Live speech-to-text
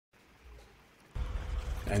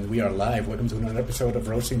And we are live. Welcome to another episode of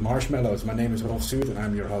Roasting Marshmallows. My name is Rolf Soet and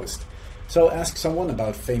I'm your host. So ask someone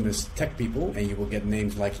about famous tech people and you will get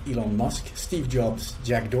names like Elon Musk, Steve Jobs,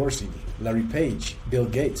 Jack Dorsey, Larry Page, Bill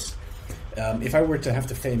Gates. If I were to have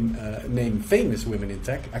to name famous women in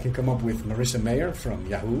tech, I can come up with Marissa Mayer from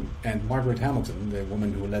Yahoo and Margaret Hamilton, the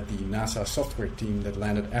woman who led the NASA software team that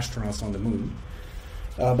landed astronauts on the moon.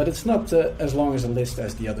 But it's not as long as a list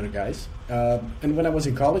as the other guys. And when I was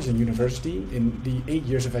in college and university, in the 8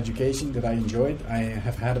 years of education that I enjoyed, I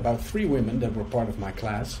have had about 3 women that were part of my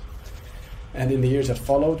class. And in the years that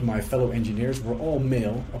followed, my fellow engineers were all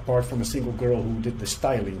male, apart from a single girl who did the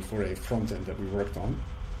styling for a front end that we worked on.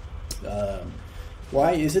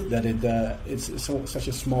 Why is it that it's such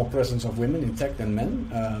a small presence of women in tech than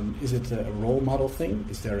men? Is it a role model thing?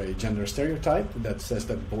 Is there a gender stereotype that says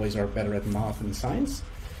that boys are better at math and science?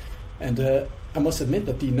 And I must admit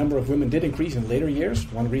that the number of women did increase in later years.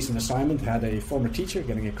 One recent assignment had a former teacher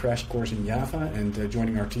getting a crash course in Java and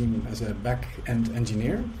joining our team as a back-end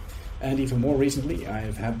engineer. And even more recently,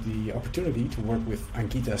 I've had the opportunity to work with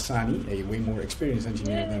Ankita Sahni, a way more experienced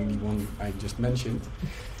engineer than the one I just mentioned.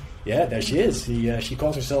 Yeah, there she is. She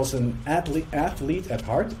calls herself an athlete at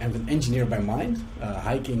heart and an engineer by mind.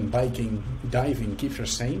 Hiking, biking, diving keeps her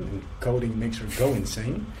sane, and coding makes her go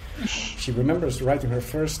insane. She remembers writing her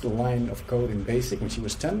first line of code in BASIC when she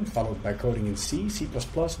was 10, followed by coding in C, C++,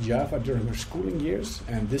 Java during her schooling years,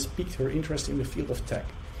 and this piqued her interest in the field of tech.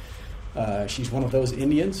 She's one of those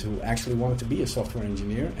Indians who actually wanted to be a software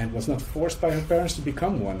engineer and was not forced by her parents to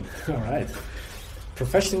become one. All right.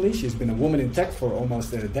 Professionally, she's been a woman in tech for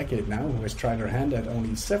almost a decade now, who has tried her hand at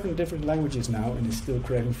only 7 different languages now and is still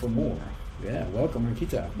craving for more. Yeah, welcome,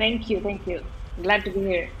 Ankita. Thank you. Glad to be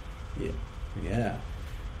here. Yeah.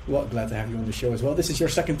 Well, glad to have you on the show as well. This is your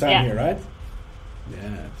second time here, right?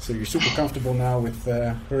 Yeah. So you're super comfortable now with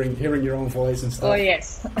hearing your own voice and stuff. Oh,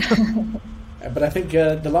 yes. But I think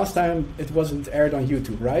the last time it wasn't aired on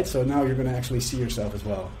YouTube, right? So now you're going to actually see yourself as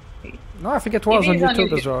well. No, I think it was on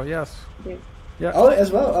YouTube as well, yes. Yes. Yeah. Oh, as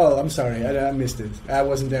well? Oh, I'm sorry. I missed it. I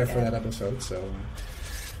wasn't there for that episode. So,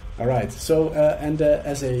 all right. So,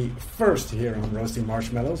 as a first here on Roasting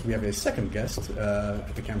Marshmallows, we have a second guest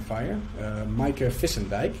at the campfire, Maike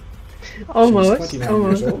Visschedijk. Almost. She's 29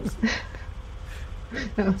 years old.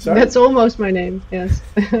 That's almost my name, yes.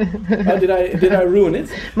 Oh, did I ruin it?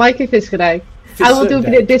 Maike Visschedijk. I will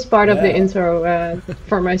do this part of the intro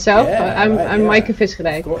for myself. I'm Maike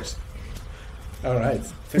Visschedijk. Of course. All right.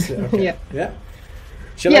 Okay. Yeah.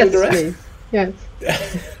 Shall yes, I do the rest? Please.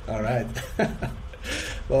 Yes. All right.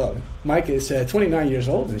 Well, Maike is 29 years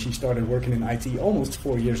old and she started working in IT almost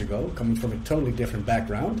 4 years ago, coming from a totally different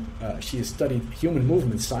background. She has studied human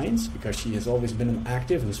movement science because she has always been an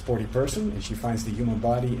active and sporty person and she finds the human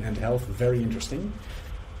body and health very interesting.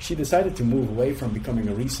 She decided to move away from becoming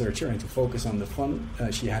a researcher and to focus on the fun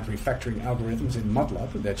she had refactoring algorithms in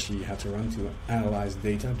MATLAB that she had to run to analyze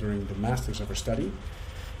data during the masters of her study.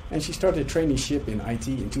 And she started a traineeship in IT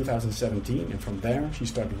in 2017, and from there she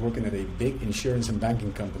started working at a big insurance and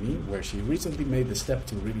banking company where she recently made the step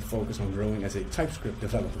to really focus on growing as a TypeScript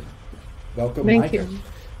developer. Welcome, Maike. Thank you.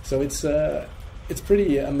 So it's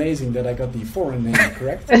pretty amazing that I got the foreign name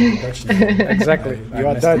correct. Exactly. You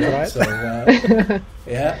are Dutch, right? So,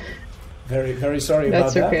 yeah. Very, very sorry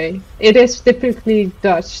about that. That's okay. It is typically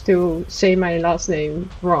Dutch to say my last name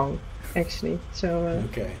wrong, actually. So.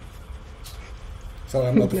 Okay. So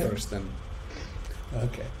I'm not the first then.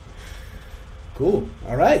 Okay. Cool.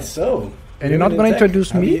 All right. So. And you're not going to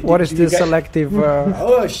introduce me? What is this selective?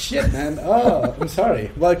 Oh shit, man! Oh, I'm sorry.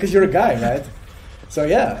 Well, because you're a guy, right? So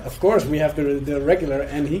yeah, of course we have the regular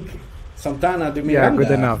Henrique Santana de Miranda. Yeah,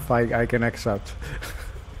 good enough. I can accept.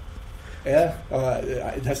 Yeah,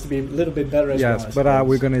 it has to be a little bit better as well. Yes, but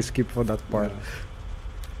we're going to skip for that part.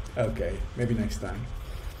 Yeah. Okay, maybe next time.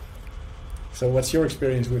 So what's your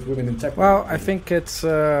experience with women in tech? Well, I think it's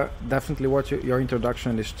definitely what your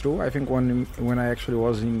introduction is true. I think when I actually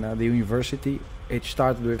was in the university, it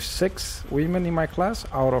started with 6 women in my class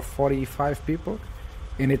out of 45 people,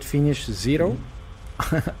 and it finished 0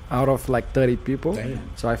 out of like 30 people. Damn.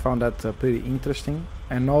 So I found that pretty interesting.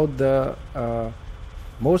 And now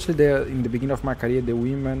mostly in the beginning of my career, the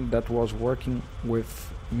women that was working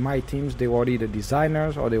with my teams, they were either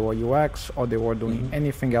designers or they were UX or they were doing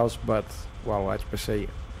anything else but, well, let's say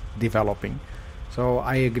developing. So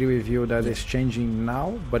I agree with you that it's changing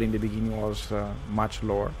now, but in the beginning was much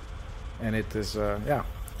lower. And it is,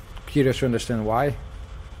 curious to understand why.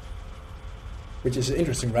 Which is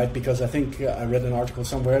interesting, right? Because I think I read an article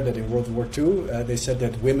somewhere that in World War II, they said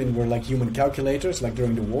that women were like human calculators, like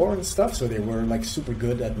during the war and stuff. So they were like super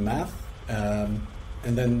good at math. And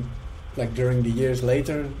then like during the years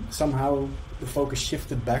later, somehow the focus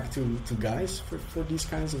shifted back to guys for these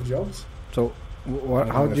kinds of jobs? So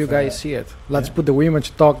how do you guys see it? Let's put the women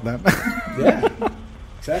to talk then. Yeah,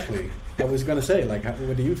 exactly. I was gonna say, like,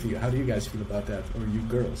 what do you feel? How do you guys feel about that, or you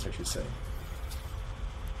girls, I should say?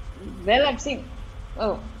 Well, I've seen.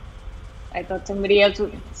 Oh, I thought somebody else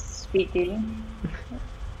was speaking.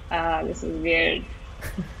 This is weird.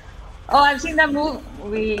 Oh, I've seen that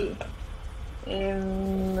movie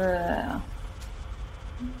in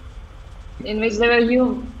which there were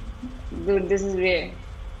you. Dude, this is weird.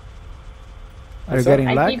 Are you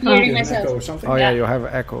getting lag? I keep hearing myself. Echo or something? Oh yeah, you have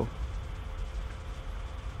echo.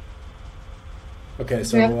 Okay,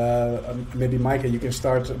 so maybe Maike, you can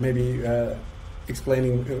start maybe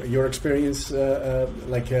explaining your experience.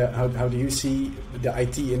 How do you see the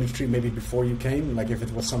IT industry maybe before you came? Like if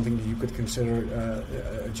it was something that you could consider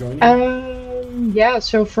joining? Yeah,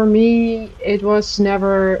 so for me, it was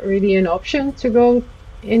never really an option to go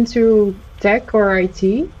into tech or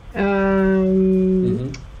IT.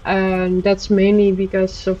 And that's mainly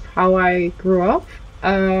because of how I grew up.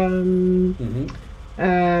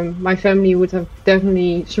 My family would have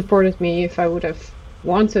definitely supported me if I would have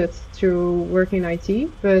wanted to work in IT,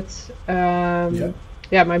 but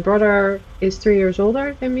my brother is 3 years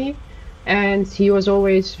older than me, and he was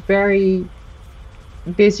always very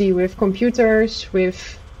busy with computers,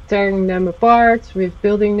 with tearing them apart, with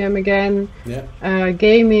building them again,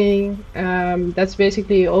 gaming. That's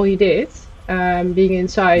basically all he did, being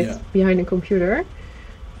inside behind a computer.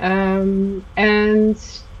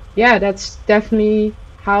 That's definitely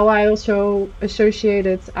how I also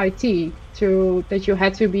associated IT to that you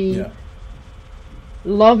had to be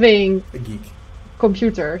loving a geek.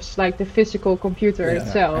 Computers, like the physical computer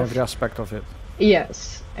itself. Every aspect of it.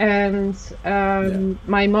 Yes, and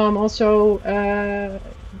my mom also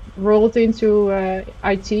rolled into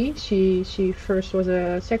IT. She first was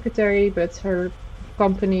a secretary, but her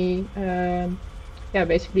company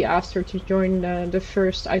basically asked her to join the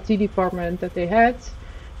first IT department that they had,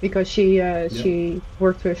 because she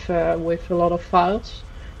worked with a lot of files,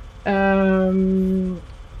 the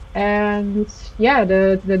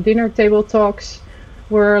dinner table talks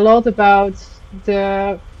were a lot about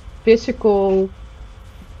the physical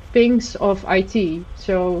things of IT,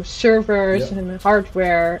 so servers and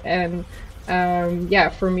hardware, and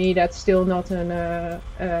for me that's still not a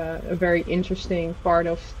very interesting part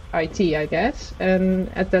of IT, I guess.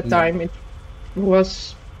 And at that time it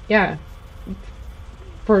was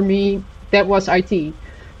for me that was IT,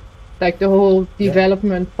 like the whole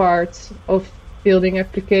development part of building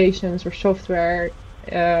applications or software.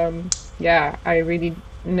 I really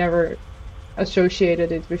never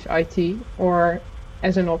associated it with IT or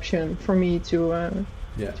as an option for me to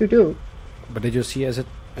do. But did you see as it?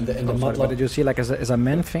 But did you see like as a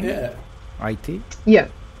man thing? Yeah. IT.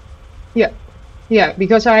 Yeah,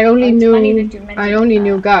 because I only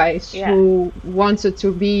knew guys who wanted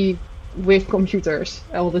to be with computers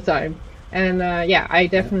all the time, and I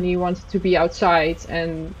definitely wanted to be outside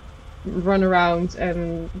and run around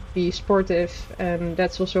and be sportive, and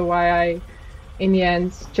that's also why I in the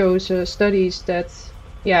end chose studies that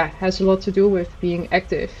has a lot to do with being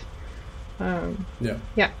active. Okay.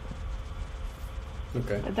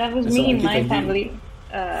 That was me in my family,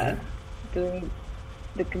 doing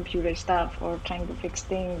the computer stuff, or trying to fix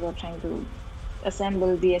things, or trying to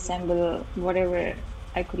assemble, deassemble, whatever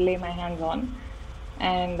I could lay my hands on.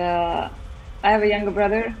 And I have a younger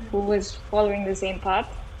brother who was following the same path,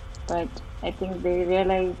 but I think they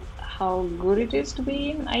realized how good it is to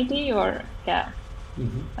be in IT, or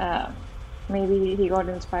maybe he got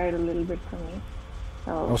inspired a little bit from me.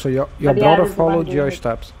 So, also, your brother followed your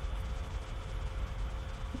steps.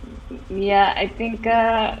 Yeah, I think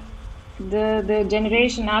the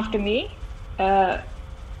generation after me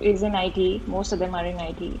is in IT. Most of them are in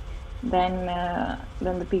IT. Than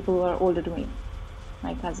the people who are older to me,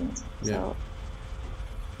 my cousins. So.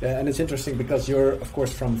 Yeah, and it's interesting because you're, of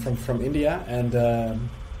course, from India, and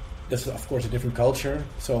that's of course a different culture.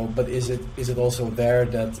 So, but is it also there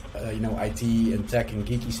that IT and tech and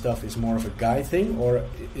geeky stuff is more of a guy thing, or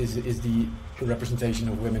is the representation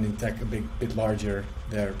of women in tech a bit larger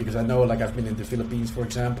there? Because I know, like, I've been in the Philippines, for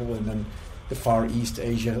example, and then the Far East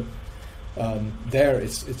Asia. There,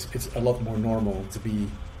 it's a lot more normal to be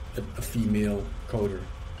a female coder.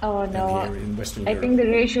 Oh no! Here in Western I Europe. think the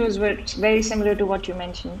ratios were very similar to what you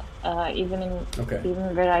mentioned. Even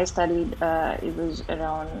where I studied, it was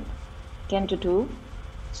around 10 to 2.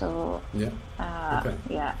 So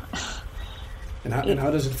And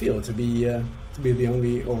how does it feel to be the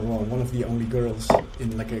only, or one of the only girls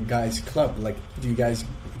in like a guys club? Like, do you guys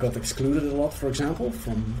got excluded a lot, for example,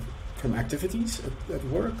 from from activities at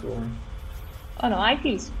work, or? Oh no, I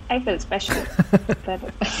feel special. But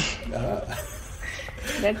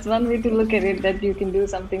that's one way to look at it. That you can do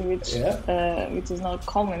something which is not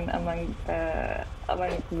common among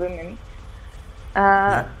women.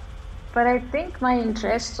 But I think my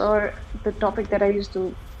interests, or the topic that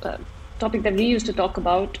we used to talk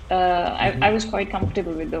about, I was quite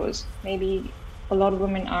comfortable with those. Maybe a lot of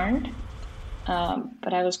women aren't,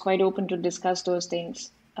 but I was quite open to discuss those things.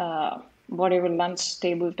 Whatever lunch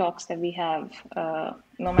table talks that we have,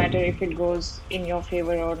 no matter if it goes in your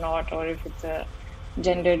favor or not, or if it's a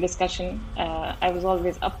gender discussion, I was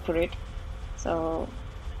always up for it. So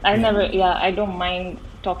I don't mind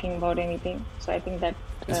talking about anything. So I think that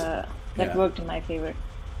worked in my favor.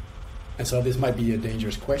 And so this might be a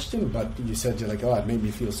dangerous question, but you said you're like, oh, it made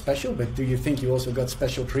me feel special. But do you think you also got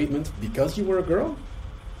special treatment because you were a girl?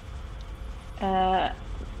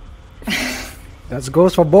 That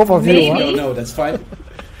goes for both of you. If you don't know, that's fine.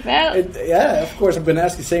 Well, of course, I'm going to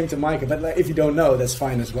ask the same to Maike, but like, if you don't know, that's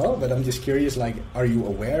fine as well. But I'm just curious, like, are you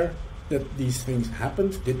aware that these things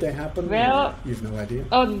happened? Did they happen? Well, you have no idea.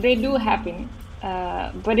 Oh, they do happen,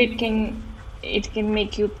 but it can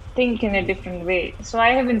make you think in a different way. So I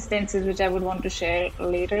have instances which I would want to share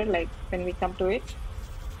later, like when we come to it.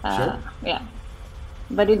 Sure. Yeah,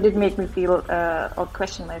 but it did make me feel or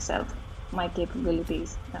question my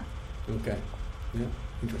capabilities. Yeah. Okay. Yeah.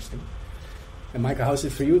 Interesting. And Maike, how's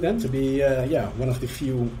it for you then to be one of the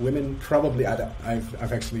few women? Probably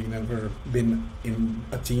I've actually never been in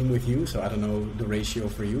a team with you, so I don't know the ratio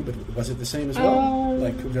for you. But was it the same as well?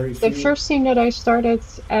 Like very few? The first team that I started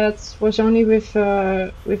at was only with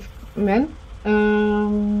men,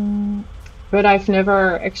 but I've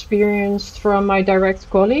never experienced from my direct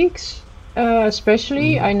colleagues,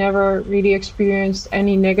 especially. I never really experienced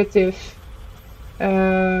any negative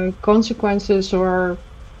consequences or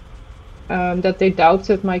that they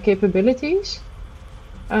doubted my capabilities.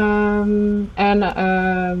 After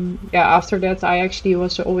that I actually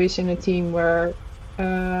was always in a team where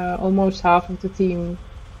almost half of the team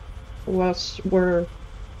were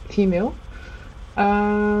female.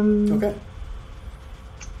 Okay.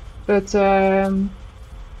 But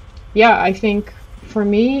I think for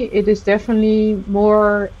me it is definitely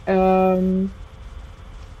more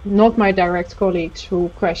not my direct colleagues who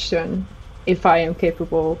question if I am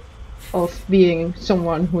capable of being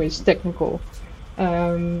someone who is technical.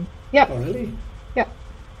 Oh, really? Yeah.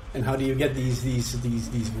 And how do you get these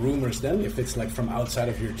rumors then? If it's like from outside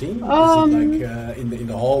of your team, is it like in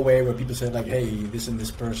the hallway where people say like, "Hey, this and this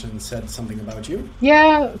person said something about you"?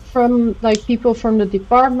 Yeah, from like people from the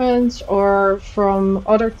departments or from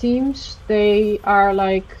other teams, they are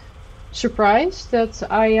like surprised that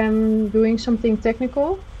I am doing something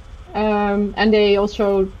technical, and they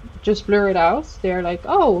also just blur it out. They're like,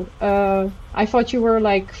 "Oh, I thought you were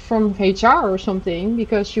like from HR or something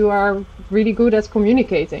because you are really good at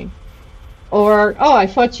communicating," or "Oh, I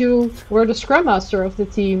thought you were the Scrum Master of the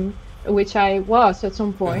team," which I was at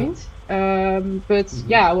some point. But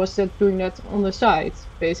I was doing that on the side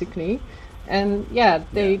basically, and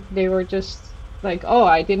they were just like, "Oh,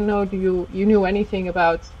 I didn't know you knew anything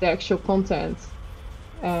about the actual content."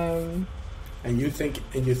 And you think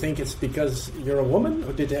it's because you're a woman,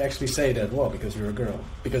 or did they actually say that? Well, because you're a girl.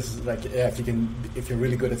 Because like, if you're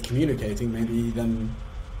really good at communicating, maybe then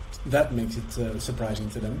that makes it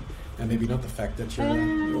surprising to them, and maybe not the fact that you're a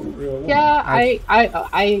woman. Yeah,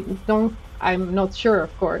 I don't. I'm not sure,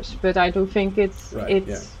 of course, but I do think it's I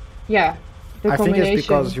think it's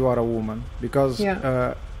because you are a woman. Because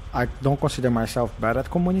I don't consider myself bad at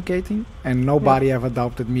communicating, and nobody ever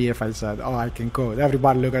doubted me if I said, "Oh, I can code."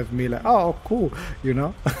 Everybody looked at me like, "Oh, cool," you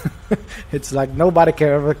know. It's like nobody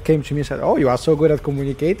ever came to me and said, "Oh, you are so good at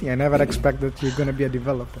communicating. I never expected you're gonna be a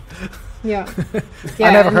developer." Yeah,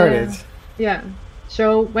 I never heard it. Yeah.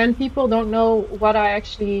 So when people don't know what I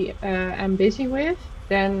actually am busy with,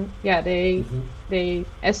 then they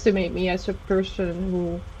estimate me as a person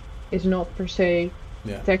who is not per se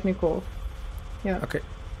technical. Yeah. Okay.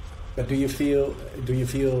 But do you feel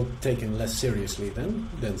taken less seriously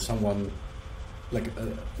than someone like a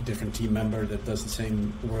different team member that does the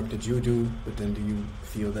same work that you do? But then do you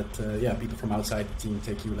feel that people from outside the team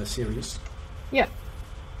take you less serious? Yeah.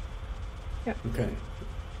 Yeah. Okay.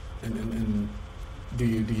 And do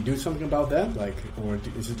you do something about that? Like, or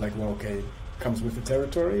is it like, well, okay, comes with the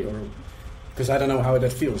territory, or because I don't know how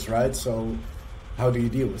that feels, right? So how do you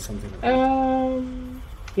deal with something like that?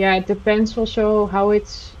 Yeah, it depends also how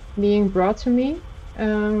it's being brought to me.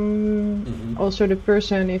 Also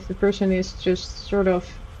if the person is just sort of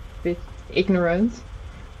a bit ignorant,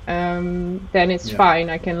 then it's fine.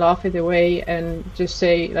 I can laugh it away and just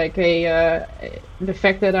say like, hey, the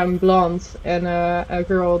fact that I'm blonde and a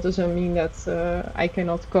girl doesn't mean that I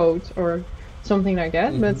cannot code or something like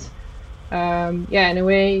that. But in a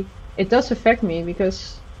way, it does affect me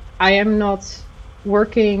because I am not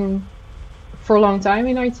working for a long time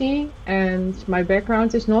in IT, and my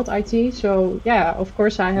background is not IT. So yeah, of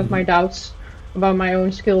course I have my doubts about my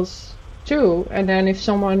own skills too. And then if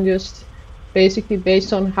someone just basically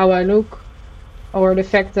based on how I look or the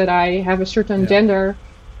fact that I have a certain gender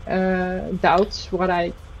doubts what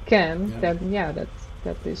I can, then that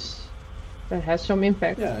has some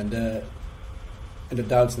impact. Yeah, and the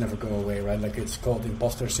doubts never go away, right? Like it's called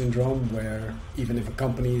imposter syndrome, where even if a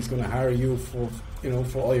company is going to hire you for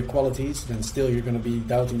all your qualities, then still you're going to be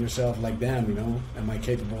doubting yourself like, damn, am I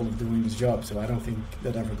capable of doing this job? So I don't think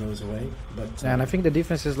that ever goes away. But and I think the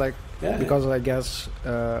difference is like, because I guess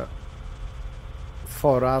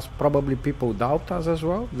for us, probably people doubt us as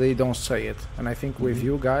well. They don't say it. And I think with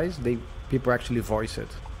you guys, people actually voice it.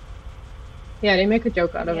 Yeah, they make a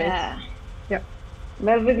joke out of it. Yeah.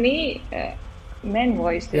 Well, with me, men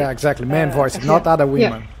voiced it. Yeah, exactly. Men voice it, not other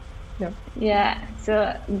women. Yeah.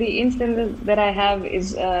 So the instance that I have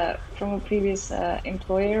is from a previous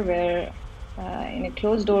employer where in a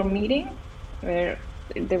closed door meeting where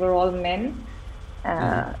they were all men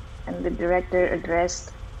and the director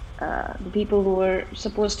addressed the people who were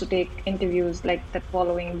supposed to take interviews like the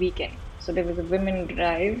following weekend. So there was a women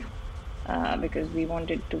drive because we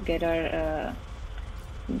wanted to get our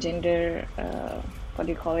gender, what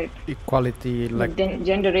do you call it? Equality, like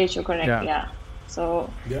gender ratio correct. Yeah. So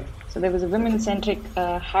there was a women-centric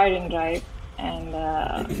hiring drive, and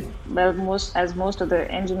most of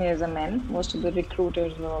the engineers are men, most of the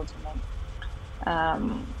recruiters were also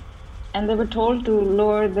men, and they were told to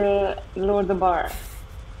lower the bar.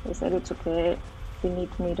 They said it's okay, we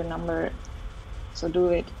need to meet a number, so do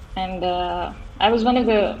it. And I was one of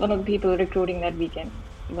the people recruiting that weekend,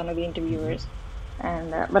 one of the interviewers,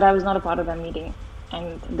 and but I was not a part of that meeting.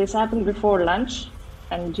 And this happened before lunch,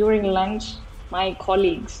 and during lunch, my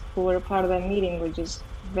colleagues who were a part of that meeting were just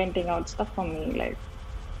venting out stuff on me, like.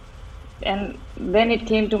 And then it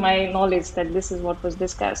came to my knowledge that this is what was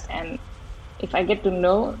discussed, and if I get to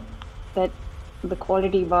know that the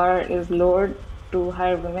quality bar is lowered to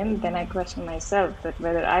hire women, then I question myself that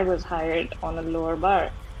whether I was hired on a lower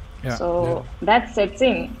bar. That sets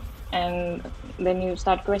in, and then you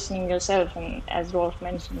start questioning yourself, and as Rolf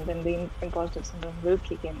mentioned, then the imposter syndrome will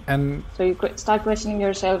kick in. And so you start questioning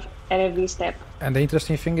yourself at every step. And the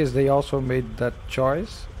interesting thing is they also made that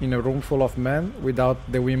choice in a room full of men without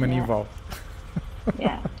the women involved.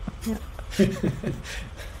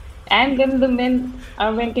 And then the men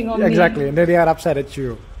are venting on me. Exactly, and then they are upset at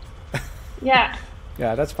you. Yeah,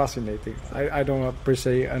 that's fascinating. I don't per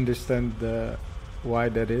se understand why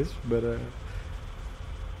that is, but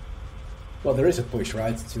well, there is a push,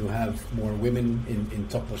 right, to have more women in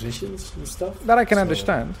top positions and stuff. That I can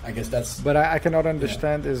understand. I guess that's. But I cannot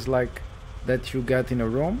understand is like that you get in a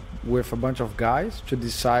room with a bunch of guys to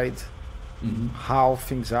decide how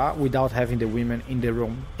things are without having the women in the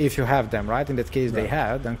room. If you have them, right? In that case, they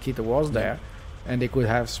had. Ankita was there, and they could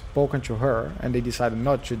have spoken to her, and they decided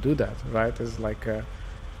not to do that, right? It's like,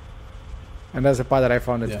 and that's the part that I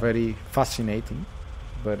found it very fascinating.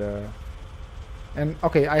 But and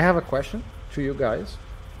okay, I have a question to you guys,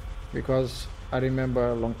 because I remember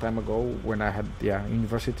a long time ago when I had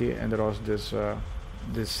university, and there was this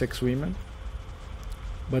 6 women,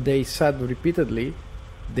 but they said repeatedly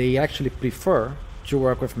they actually prefer to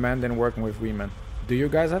work with men than working with women. Do you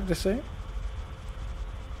guys have the same?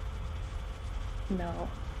 No,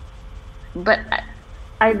 but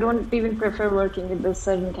I don't even prefer working with a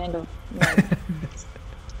certain kind of men.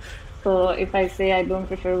 So if I say I don't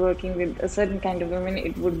prefer working with a certain kind of women,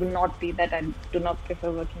 it would not be that I do not prefer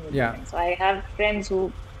working with women. So I have friends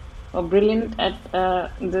who are brilliant at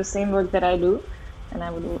the same work that I do, and I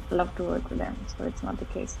would love to work with them. So it's not the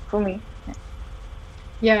case for me.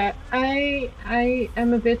 Yeah, I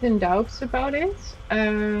am a bit in doubt about it.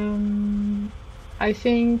 I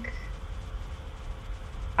think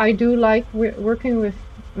I do like working with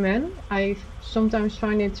men. I sometimes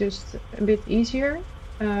find it just a bit easier.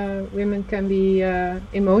 Women can be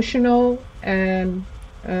emotional and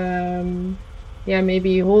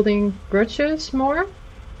maybe holding grudges more.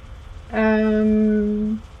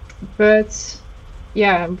 But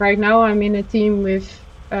right now I'm in a team with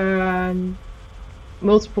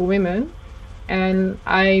multiple women, and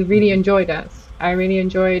I really enjoy that. I really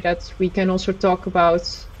enjoy that we can also talk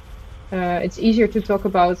about, it's easier to talk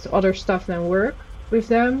about other stuff than work with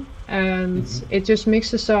them, and it just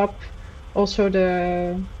mixes up also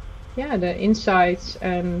the insights,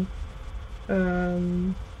 and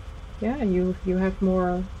you have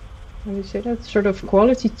more, how do you say that, sort of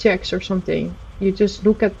quality checks or something. You just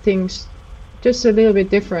look at things just a little bit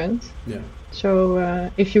different. Yeah. So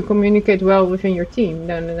if you communicate well within your team,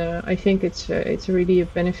 then I think it's really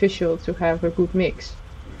beneficial to have a good mix.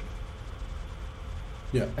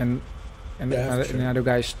 Yeah. And Yeah, sure. are you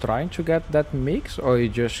guys trying to get that mix, or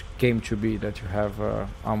it just came to be that you have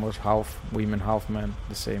almost half women, half men,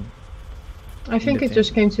 the same? I think it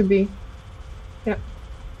just came to be. Yeah.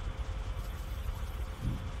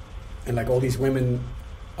 And like all these women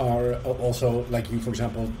are also, like you, for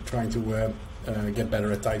example, trying to get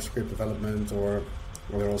better at TypeScript development, or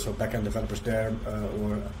there are also backend developers there,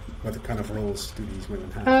 or what kind of roles do these women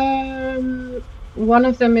have? One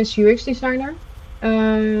of them is UX designer.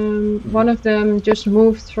 One of them just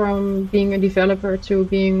moved from being a developer to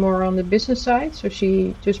being more on the business side, so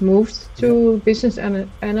she just moved to business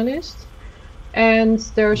analyst. And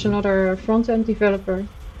there's another front-end developer,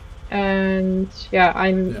 and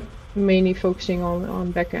I'm mainly focusing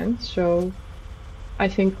on backend. So I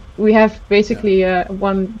think we have basically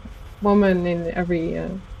one woman in every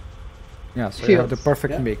so field. you have the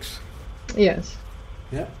perfect mix. Yes.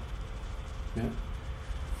 Yeah.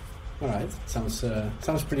 All right, sounds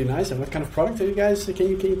pretty nice. And what kind of product are you guys? Can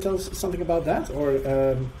you tell us something about that, or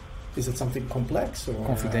is it something complex or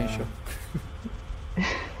confidential?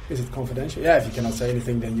 Is it confidential? Yeah, if you cannot say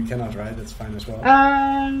anything, then you cannot, right? That's fine as well.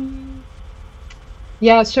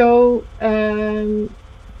 So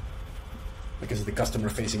like, is it a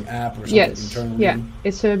customer-facing app or something internally? Yeah,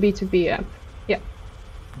 it's a B2B app. Yeah.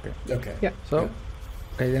 Okay. Yeah. So,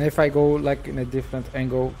 okay, then if I go like in a different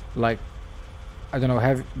angle, like, I don't know,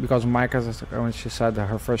 because Maike, when she said that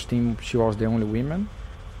her first team, she was the only woman.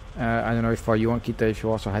 I don't know if for you, Ankita, if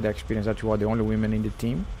you also had the experience that you were the only women in the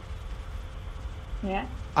team. Yeah.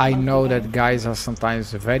 I know that guys are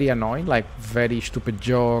sometimes very annoying, like very stupid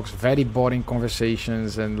jokes, very boring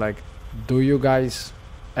conversations, and like, do you guys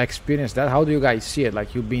experience that? How do you guys see it?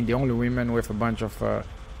 Like, you being the only women with a bunch of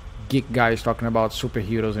geek guys talking about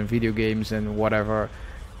superheroes and video games and whatever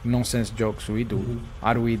nonsense jokes we do.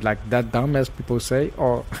 Are we like that dumb as people say,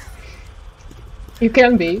 or? You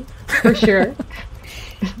can be, for sure.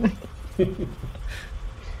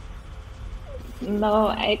 No,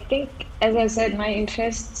 I think, as I said, my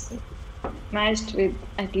interests matched with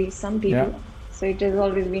at least some people, so it has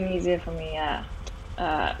always been easier for me.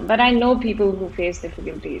 But I know people who face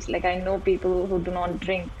difficulties. Like, I know people who do not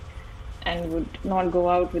drink and would not go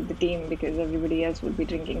out with the team because everybody else would be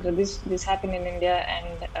drinking. So this happened in India,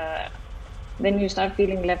 and then you start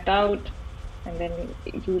feeling left out, and then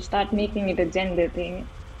you start making it a gender thing,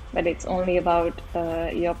 but it's only about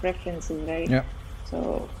your preferences, right? Yeah.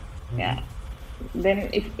 So then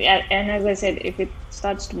and as I said, if it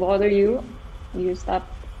starts to bother you, you start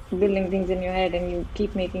building things in your head and you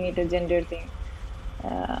keep making it a gender thing,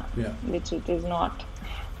 which it is not.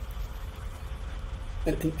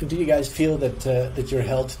 And do you guys feel that you're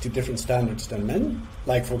held to different standards than men?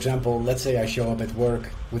 Like, for example, let's say I show up at work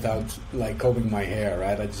without like combing my hair,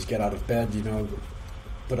 right? I just get out of bed,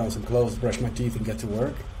 put on some clothes, brush my teeth, and get to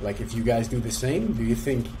work. Like, if you guys do the same, do you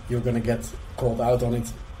think you're gonna get called out on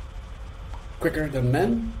it quicker than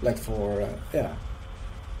men? Like, for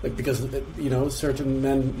like, because certain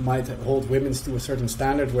men might hold women to a certain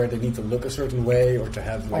standard where they need to look a certain way, or to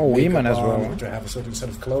have like women as well, or to have a certain set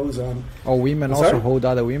of clothes on. Women also hold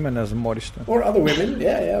other women as modest. Or other women,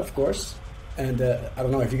 yeah, of course. And I don't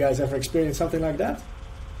know if you guys ever experienced something like that.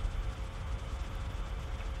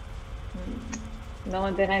 No,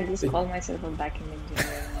 then I just call myself a back-end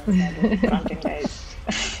engineer and I do front-end guys.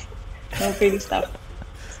 No pretty stuff.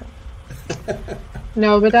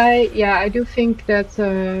 No, but I do think that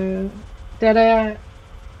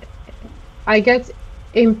I get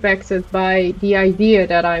impacted by the idea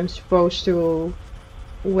that I'm supposed to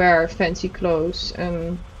wear fancy clothes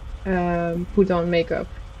and put on makeup.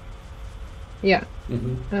 Yeah.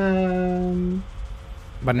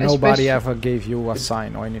 But nobody ever gave you a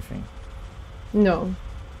sign or anything. No,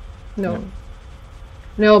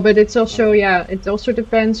 but it's also it also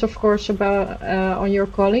depends, of course, about on your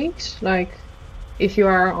colleagues. Like, if you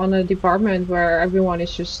are on a department where everyone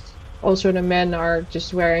is just, also the men are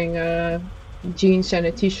just wearing jeans and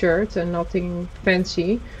a t-shirt and nothing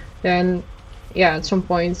fancy, then at some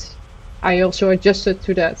point I also adjusted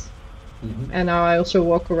to that. And now I also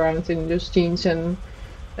walk around in just jeans and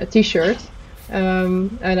a t-shirt.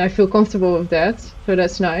 And I feel comfortable with that, so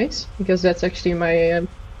that's nice, because that's actually my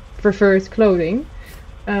preferred clothing.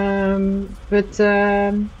 I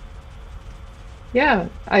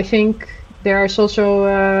think there's also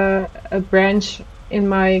a branch in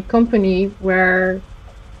my company where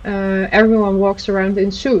everyone walks around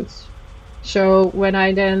in suits. So when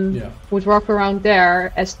I then would walk around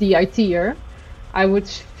there as the ITer, I would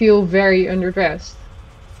feel very underdressed.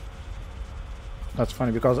 That's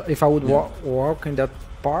funny, because if I would walk in that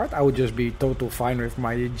part, I would just be total fine with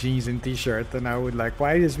my jeans and t-shirt, and I would like,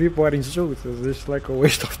 why is people wearing suits? It's just like a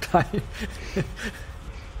waste of time.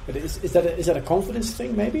 But is that a confidence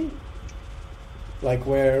thing, maybe? Like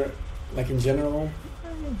where, like in general,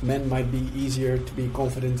 men might be easier to be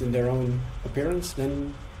confident in their own appearance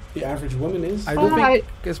than the average woman is? I do think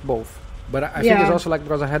it's both. But I think it's also like,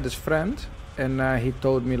 because I had this friend, and he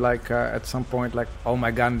told me like at some point like, oh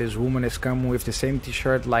my god, this woman is coming with the same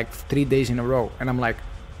t-shirt like 3 days in a row. And I'm like,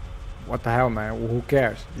 what the hell, man? Who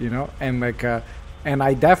cares? You know? And like, and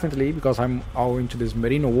I definitely, because I'm all into this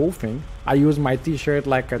merino wool thing, I use my t-shirt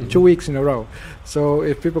like 2 weeks in a row. So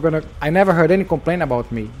if people I never heard any complaint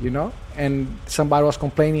about me, you know? And somebody was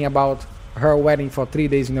complaining about her wearing for 3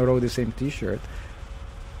 days in a row the same t-shirt.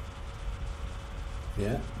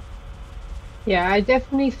 Yeah. Yeah, I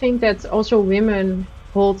definitely think that also women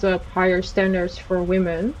hold up higher standards for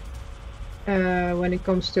women when it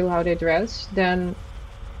comes to how they dress than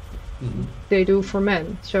they do for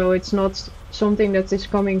men. So it's not something that is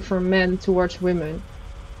coming from men towards women.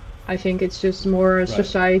 I think it's just more a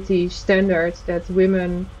society standard that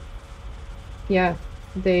women,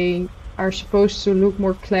 they are supposed to look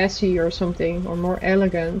more classy or something, or more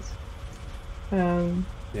elegant.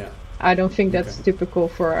 I don't think that's typical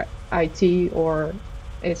for IT, or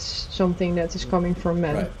it's something that is coming from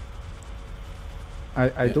men.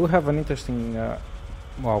 I do have an interesting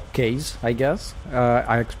case, I guess.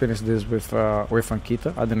 I experienced this with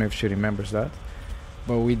Ankita. I don't know if she remembers that,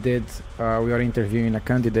 but we were interviewing a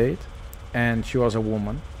candidate, and she was a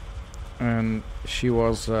woman, and she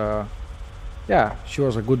was a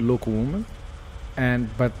good looking woman,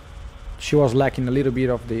 but she was lacking a little bit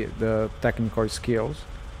of the technical skills.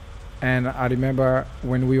 And I remember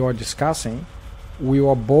when we were discussing, we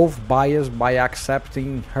were both biased by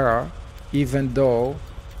accepting her, even though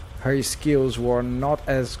her skills were not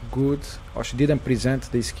as good, or she didn't present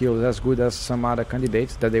the skills as good as some other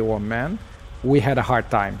candidates, that they were men. We had a hard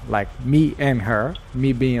time, like me and her,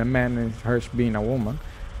 me being a man and her being a woman.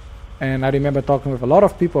 And I remember talking with a lot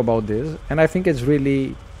of people about this, and I think it's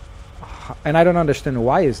really, and I don't understand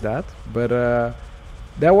why is that, but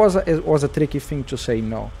it was a tricky thing to say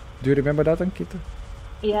no. Do you remember that, Ankita?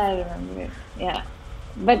 Yeah, I remember it. Yeah.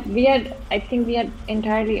 But I think we had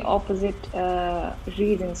entirely opposite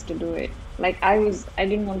reasons to do it. Like I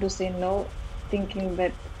didn't want to say no, thinking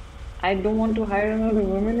that I don't want to hire another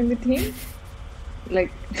woman in the team.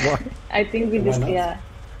 Like, I think we just,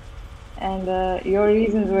 And your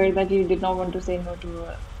reasons were that you did not want to say no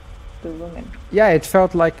to women. Yeah, it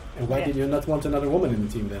felt like... And why did you not want another woman in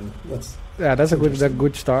the team then? That's a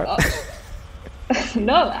good start.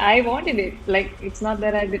 No, I wanted it. Like, it's not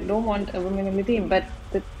that I don't want a woman in the team, but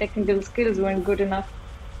the technical skills weren't good enough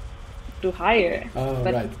to hire.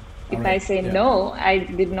 But if I say no, I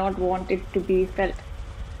did not want it to be felt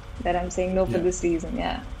that I'm saying no for this reason.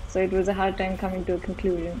 So it was a hard time coming to a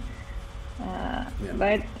conclusion.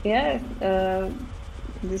 But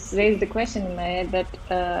this raised the question in my head that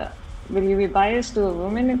will you be biased to a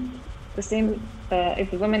woman if a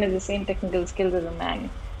woman has the same technical skills as a man?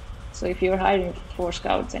 So if you're hiring 4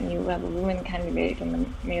 scouts and you have a woman candidate and a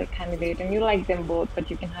male candidate and you like them both, but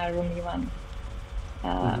you can hire only one,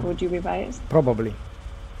 would you be biased? Probably.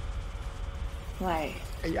 Why?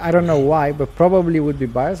 I don't know why, but probably would be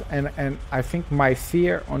biased. And I think my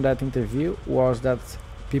fear on that interview was that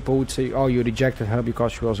people would say, oh, you rejected her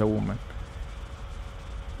because she was a woman.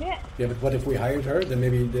 Yeah, but what if we hired her? Then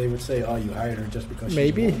maybe they would say, oh, you hired her just because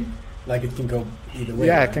she's a woman. Like it can go either way.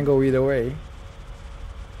 Yeah, it can go either way.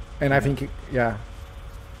 And I think, so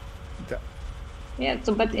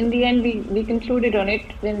but in the end, we concluded on it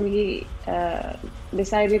when we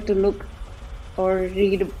decided to look or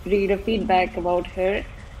read a feedback about her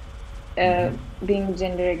being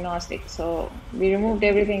gender agnostic. So we removed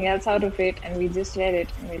everything else out of it and we just read it.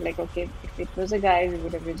 And we're like, okay, if it was a guy, we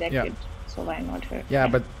would have rejected. So why not her?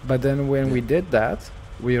 But then when we did that,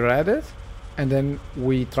 we read it. And then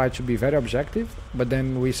we tried to be very objective, but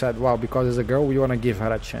then we said, wow, because it's a girl, we want to give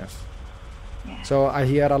her a chance. So I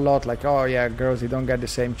hear a lot like, oh yeah, girls, they don't get the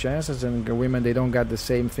same chances, and women, they don't get the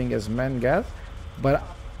same thing as men get. But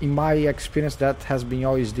in my experience, that has been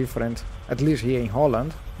always different, at least here in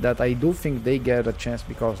Holland, that I do think they get a chance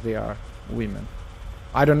because they are women.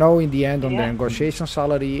 I don't know in the end on the negotiation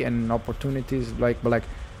salary and opportunities, but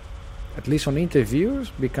at least on interviews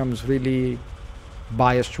becomes really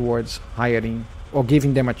biased towards hiring or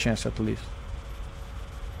giving them a chance at least.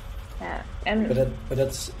 Yeah, and but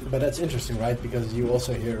that's interesting, right? Because you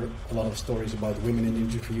also hear a lot of stories about women in the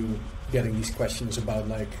interview getting these questions about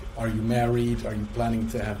like, are you married? Are you planning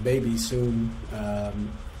to have babies soon?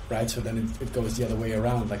 Right. So then it goes the other way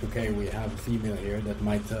around. Like, okay, we have a female here that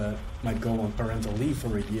might go on parental leave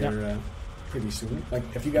for a year pretty soon. Like,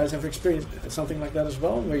 have you guys ever experienced something like that as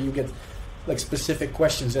well, where you get like specific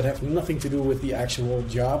questions that have nothing to do with the actual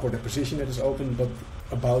job or the position that is open, but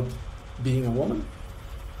about being a woman?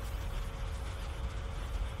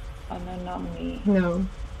 Oh, no, not me. No.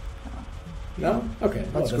 No? Okay,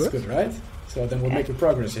 well, that's good, right? So then we're making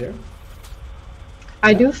progress here.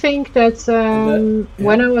 I do think that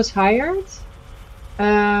when I was hired,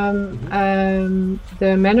 the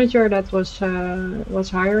manager that was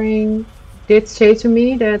hiring did say to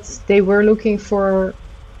me that they were looking for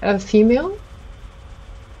a female,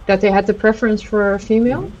 that they had the preference for a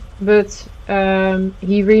female, but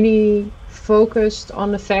he really focused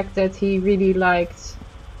on the fact that he really liked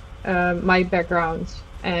my background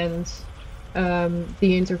and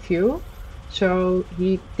the interview. So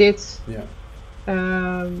he did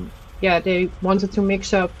they wanted to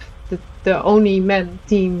mix up the only men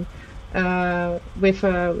team with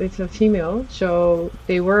a female, so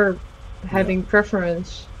they were having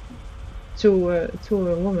preference to a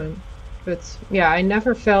woman. But yeah, I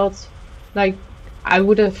never felt like I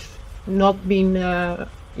would have not been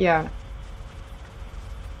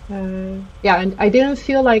and I didn't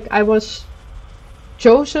feel like I was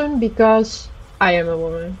chosen because I am a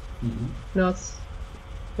woman,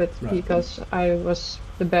 but because I was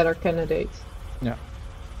the better candidate. Yeah.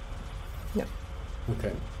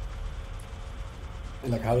 Okay.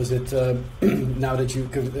 And like, how is it now that you,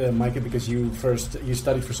 Maike, because you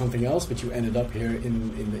studied for something else, but you ended up here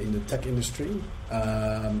in the tech industry.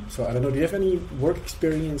 So I don't know. Do you have any work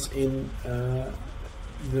experience in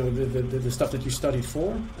the stuff that you studied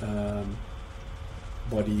for,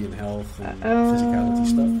 body and health and physicality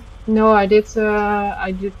stuff? No, I did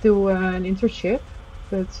do an internship,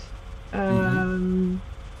 but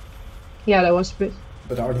that was a bit.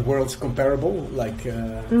 But are the worlds comparable, like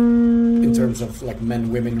in terms of like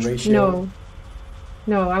men-women ratio?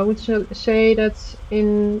 No, I would say that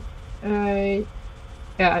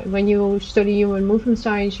when you study human movement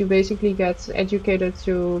science, you basically get educated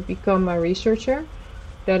to become a researcher.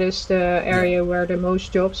 That is the area where the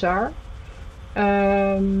most jobs are.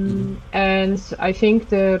 And I think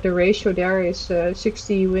the ratio there is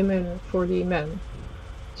 60 women, 40 men.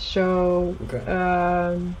 So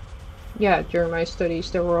during my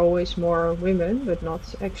studies there were always more women, but not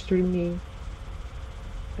extremely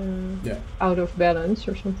out of balance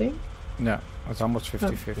or something. Yeah, it's almost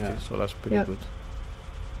 50-50, so that's pretty good.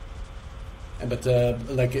 But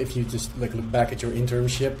like, if you just like look back at your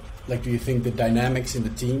internship, like, do you think the dynamics in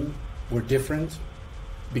the team were different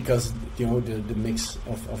because the mix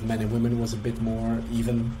of men and women was a bit more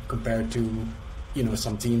even compared to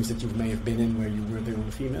some teams that you may have been in where you were the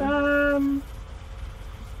only female?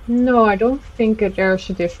 No, I don't think there's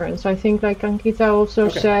a difference. I think, like Ankita also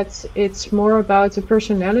said, it's more about the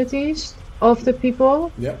personalities of the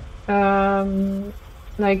people. Yeah.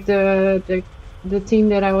 Like the team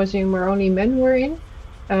that I was in, where only men were in,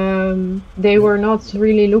 they were not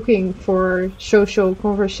really looking for social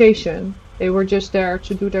conversation. They were just there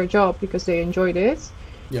to do their job because they enjoyed it.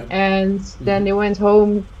 Yeah. And then they went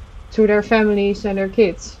home to their families and their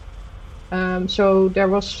kids. So there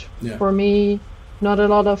was, for me, not a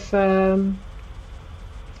lot of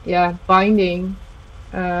binding.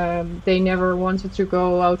 They never wanted to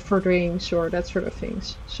go out for drinks or that sort of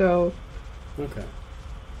things. So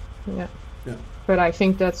but I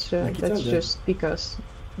think that's just because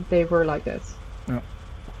they were like that.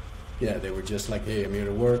 Yeah, they were just like, hey, I'm here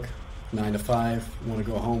to work 9 to 5, want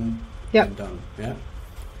to go home, and done.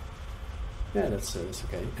 Yeah, that's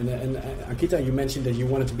okay. And Ankita, you mentioned that you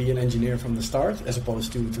wanted to be an engineer from the start, as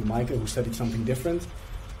opposed to Maike, who studied something different.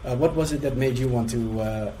 What was it that made you want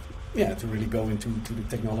to really go into the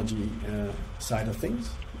technology side of things?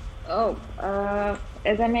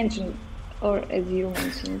 As I mentioned, or as you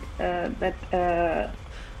mentioned, the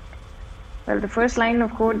first line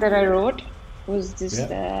of code that I wrote was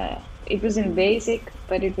just it was in BASIC,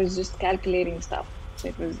 but it was just calculating stuff. So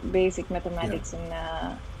it was basic mathematics in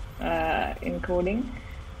coding,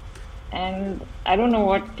 and I don't know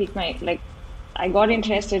what piqued my I got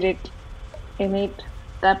interested in it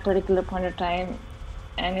that particular point of time,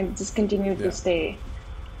 and it just continued to stay.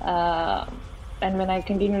 And when I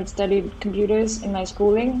continued studied computers in my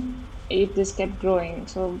schooling, it just kept growing.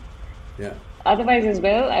 So otherwise as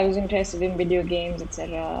well, I was interested in video games,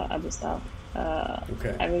 etc., other stuff.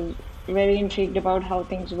 Okay. I was very intrigued about how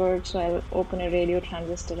things work, so I'll open a radio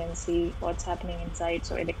transistor and see what's happening inside.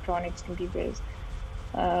 So electronics, computers.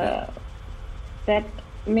 That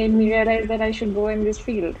made me realize that I should go in this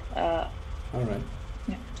field. All right.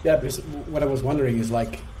 Yeah. Because what I was wondering is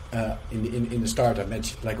like in the start I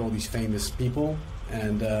mentioned like all these famous people,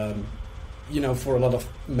 and for a lot of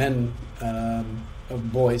men,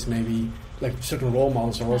 boys maybe, like certain role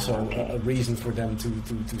models are also a reason for them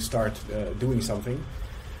to start doing something.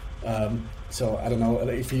 So I don't know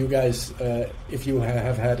if you guys, if you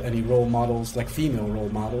have had any role models, like female role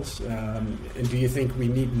models, and do you think we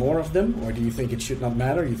need more of them, or do you think it should not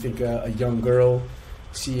matter? You think a young girl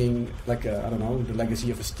seeing like I don't know, the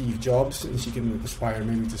legacy of a Steve Jobs, and she can aspire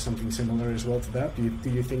maybe to something similar as well to that? Do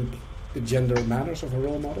you think the gender matters of a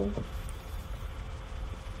role model?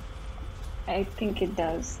 I think it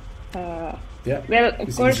does. Yeah. Well, of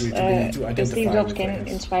It's course, easier to identify Steve Jobs with, I can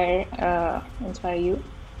guess. inspire you.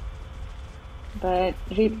 But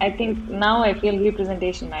I think now I feel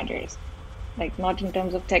representation matters, like not in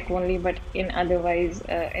terms of tech only, but in otherwise,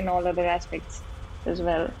 in all other aspects as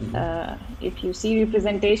well. If you see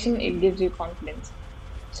representation, it gives you confidence.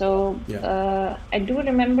 So I do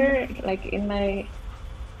remember, like in my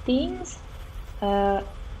teens, there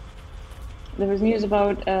was news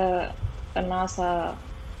about a NASA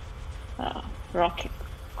rocket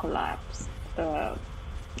collapse at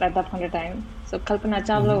that point of time. So Kalpana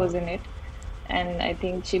Chawla was in it. And I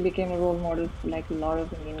think she became a role model for like a lot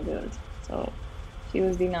of Indian girls. So she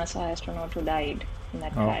was the NASA astronaut who died in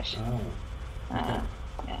that crash. Okay.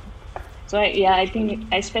 Yeah. So I think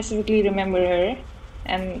I specifically remember her,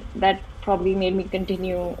 and that probably made me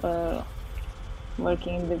continue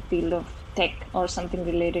working in the field of tech or something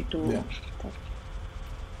related to tech.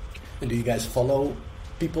 And do you guys follow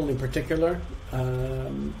people in particular?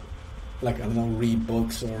 Like, I don't know, read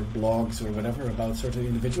books or blogs or whatever about certain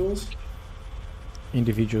individuals?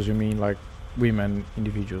 Individuals, you mean like women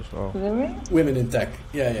individuals? Or Women in tech,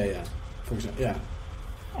 yeah. For example, yeah.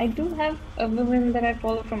 I do have a woman that I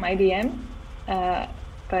follow from IDM,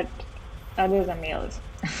 but others are males.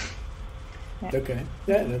 Okay,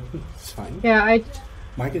 yeah, that's fine. Yeah,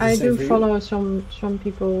 Maike, I do follow some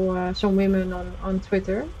people, some women on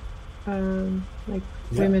Twitter, like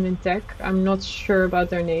women in tech. I'm not sure about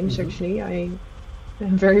their names actually. I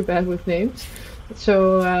am very bad with names.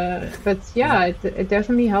 So, but yeah, it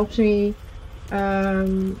definitely helps me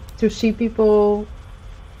to see people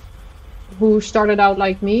who started out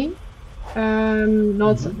like me,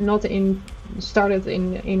 started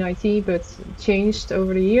in IT, but changed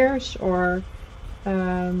over the years or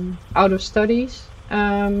out of studies,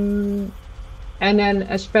 and then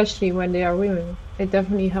especially when they are women, it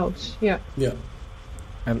definitely helps. Yeah. Go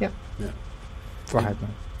ahead,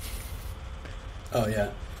 man. Oh yeah.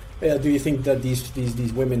 Do you think that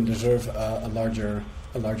these women deserve a larger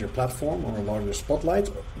platform or a larger spotlight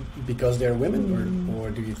because they're women,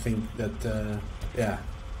 or do you think that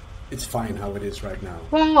it's fine how it is right now?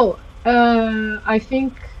 Well, I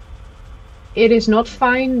think it is not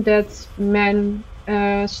fine that men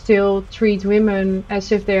still treat women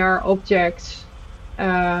as if they are objects,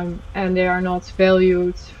 and they are not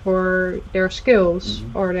valued for their skills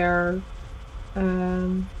or their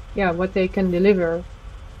what they can deliver.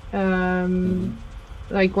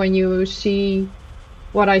 Like when you see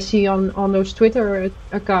what I see on those Twitter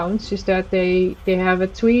accounts is that they have a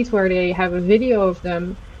tweet where they have a video of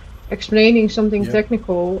them explaining something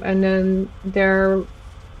technical, and then their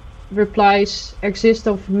replies exist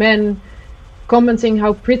of men commenting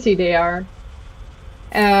how pretty they are.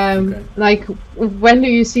 Like, when do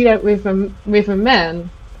you see that with a man?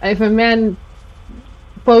 If a man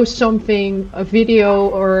post something, a video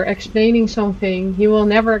or explaining something, he will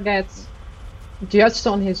never get judged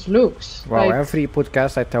on his looks. Well, like, every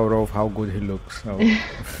podcast I tell Rolf how good he looks. So.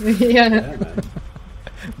 yeah.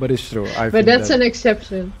 But it's true. But that's an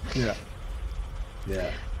exception. Yeah.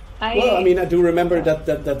 Well, I mean, I do remember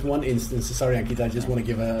that one instance. Sorry, Ankita, I just want to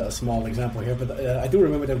give a small example here. But I do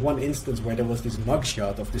remember that one instance where there was this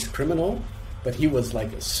mugshot of this criminal, but he was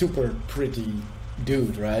like a super pretty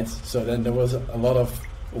dude, right? So then there was a lot of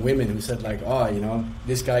women who said like,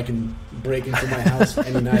 this guy can break into my house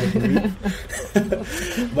any night of the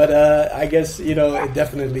week. But I guess, it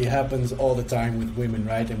definitely happens all the time with women,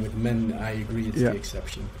 right? And with men, I agree, it's the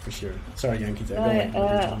exception, for sure. Sorry, Ankita, go ahead.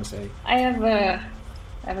 What did you want to say? I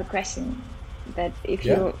have a question. That if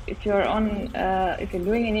you're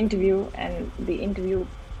doing an interview and the interview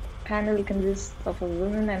panel consists of a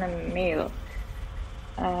woman and a male,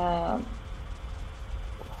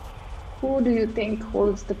 who do you think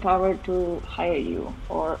holds the power to hire you,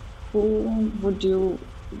 or who would you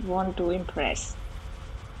want to impress.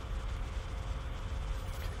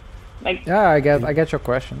 Like, Yeah, I get your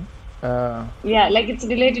question. yeah, like it's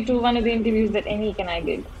related to one of the interviews that Anik and I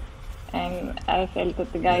did. And I felt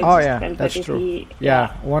that the guy Oh just yeah, felt that's that if true. he...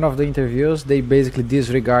 Yeah, one of the interviews, they basically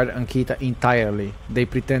disregard Ankita entirely. They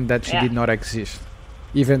pretend that she Yeah. did not exist,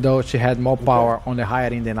 even though she had more power on the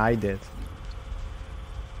hiring than I did.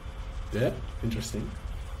 Yeah, interesting.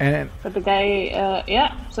 And But the guy,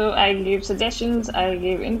 yeah, so I gave suggestions, I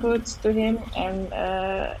gave inputs to him, and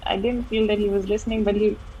I didn't feel that he was listening, but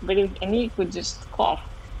if Anik would just cough,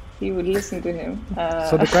 he would listen to him.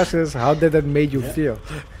 so the question is, how did that made you Yeah. feel?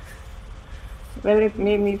 Well, it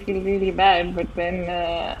made me feel really bad, but then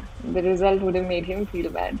the result would have made him feel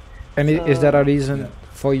bad. And is that a reason Yeah.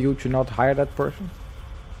 for you to not hire that person?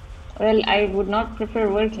 Well, I would not prefer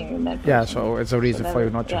working with that person. Yeah, so it's a reason that for you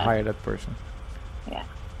was- not to yeah. hire that person. Yeah.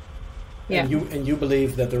 Yeah. And you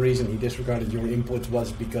believe that the reason he disregarded your input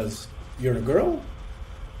was because you're a girl?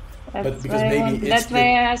 That's because why maybe it's that's the- why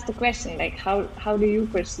I asked the question, like how do you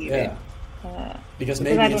perceive Yeah. it? Because Because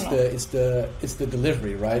maybe I don't it's the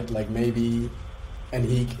delivery, right? Like maybe, and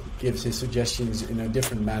he gives his suggestions in a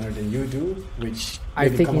different manner than you do, which I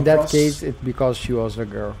maybe think come in that across- case it's because she was a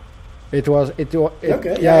girl. It was Okay,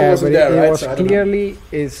 yeah, I yeah, wasn't but there, it right? was So I don't know. clearly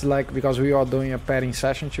it's like because we are doing a pairing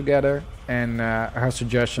session together, and her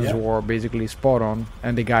suggestions Yeah. were basically spot on,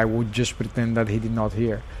 and the guy would just pretend that he did not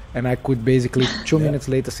hear, and I could basically 2 Yeah. minutes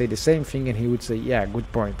later say the same thing, and he would say, "Yeah, good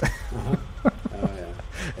point." Uh-huh. Oh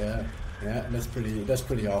yeah, yeah. That's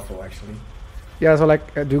pretty awful, actually. Yeah, so like,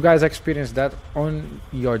 do you guys experience that on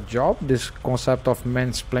your job? This concept of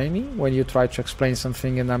mansplaining, when you try to explain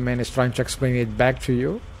something and a man is trying to explain it back to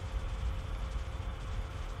you.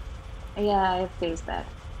 Yeah, I faced that.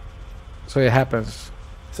 So it happens.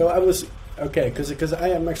 So I was okay because I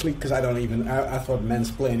am actually because I don't even I thought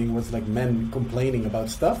mansplaining was like men complaining about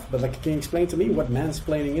stuff, but like can you explain to me what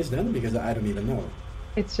mansplaining is then? Because I don't even know.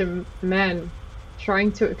 It's a man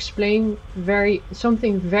trying to explain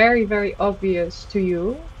something very, very obvious to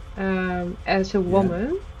you as a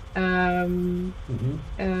woman,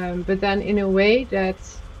 but then in a way that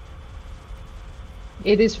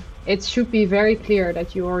it should be very clear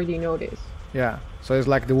that you already know this. Yeah. So it's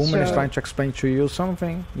like the woman is So- trying to explain to you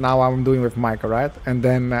something. Now I'm doing with Maike, right? And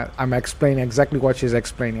then I'm explaining exactly what she's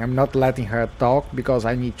explaining. I'm not letting her talk because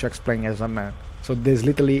I need to explain as a man. So this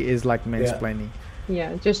literally is like mansplaining.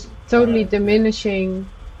 Yeah, just totally Yeah. diminishing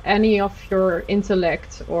any of your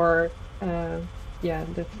intellect or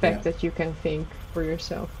the fact Yeah. that you can think for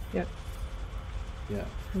yourself. Yeah. Yeah.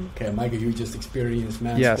 Mm. Okay, Michael, you just experienced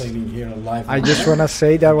Yes. mansplaining here live. I just want to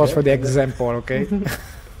say that was Okay. for the example, okay?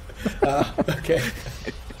 Okay.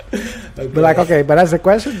 But like, okay, but as a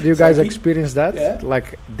question, do you So guys he- experience that? Yeah.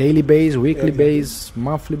 Like daily base, weekly exactly. base,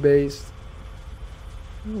 monthly based?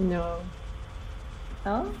 No,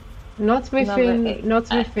 No? not within but not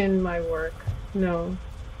I- within my work. No.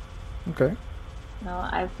 Okay. No,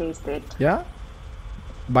 I faced it. Yeah?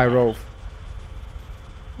 By Rove.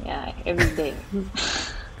 Yeah, every day.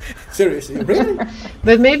 Seriously, really?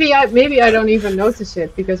 But maybe I don't even notice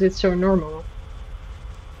it because it's so normal.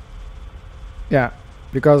 Yeah,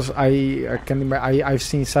 because I've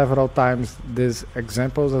seen several times these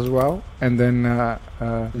examples as well, and then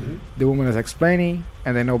the woman is explaining,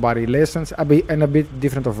 and then nobody listens. A bit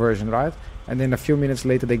different of version, right? And then a few minutes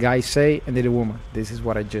later, the guy say, and then the woman, "This is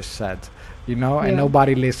what I just said," and Yeah.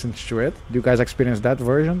 nobody listens to it. Do you guys experience that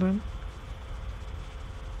version then?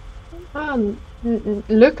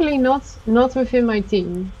 Luckily, not within my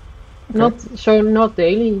team. Okay. Not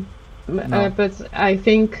daily. No. But I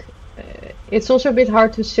think it's also a bit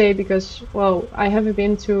hard to say because, well, I haven't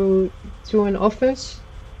been to an office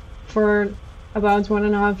for about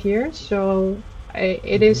 1.5 years, so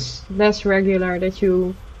it is less regular that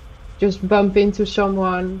you just bump into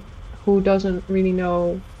someone who doesn't really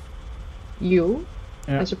know you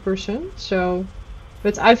as a person. So,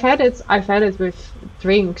 but I've had it with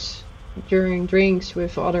during drinks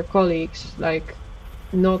with other colleagues, like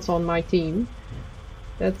not on my team.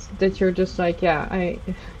 That you're just like, yeah,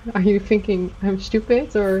 are you thinking I'm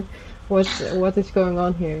stupid or what is going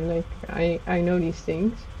on here? Like I know these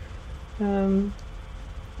things.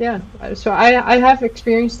 Yeah, so I have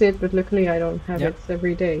experienced it, but luckily I don't have it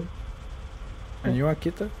every day. And you,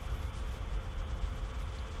 Ankita?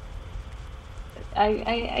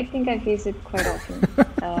 I think I face it quite often.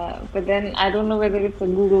 But then I don't know whether it's a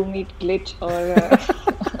Google Meet glitch or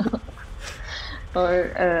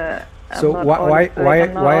So why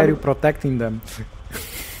are you protecting them?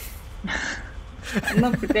 I'm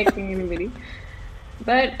not protecting anybody.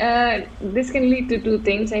 But this can lead to two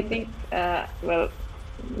things, I think. Well,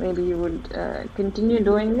 maybe you would continue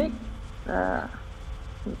doing it,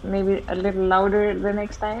 maybe a little louder the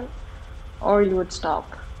next time, or you would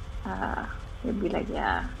stop. You'd be like,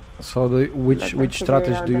 yeah. So which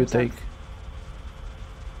strategy do you take?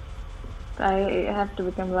 I have to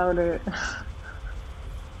become louder.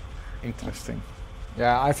 Interesting.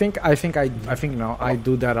 Yeah, I think no, I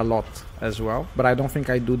do that a lot as well, but I don't think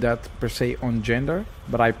I do that per se on gender,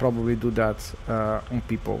 but I probably do that on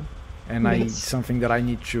people, and it's something that I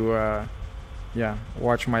need to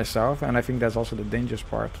watch myself. And I think that's also the dangerous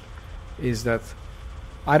part, is that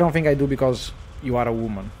I don't think I do because you are a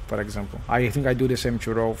woman, for example. I think I do the same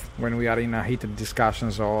to Rolf when we are in a heated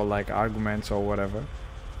discussions or like arguments or whatever.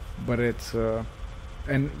 But it's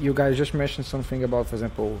and you guys just mentioned something about, for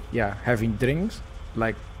example, having drinks,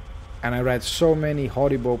 like, and I read so many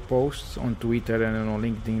horrible posts on Twitter and on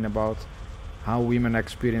LinkedIn about how women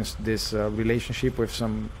experience this relationship with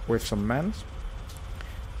some men.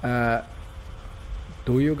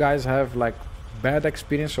 Do you guys have like bad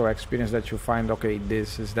experience or experience that you find, okay,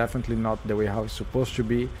 this is definitely not the way how it's supposed to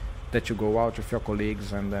be, that you go out with your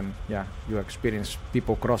colleagues and then you experience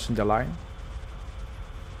people crossing the line?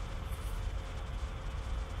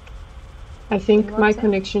 I think my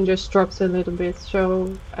connection just dropped a little bit,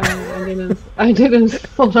 so I didn't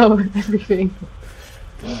follow everything.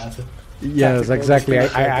 Yes, exactly.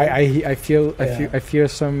 I feel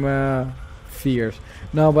some fears.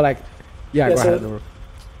 No, but like, go ahead.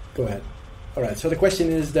 Go ahead. All right. So the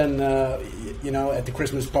question is then, at the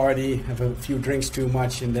Christmas party, have a few drinks too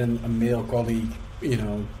much, and then a male colleague,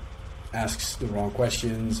 asks the wrong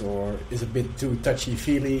questions or is a bit too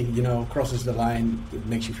touchy-feely, crosses the line, it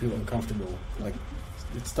makes you feel uncomfortable. Like,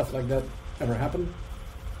 did stuff like that ever happen?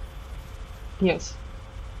 Yes.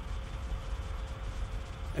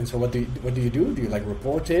 And so what do you do? Do you like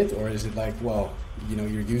report it, or is it like, well, you're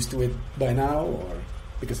used to it by now, or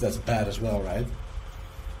because that's bad as well, right?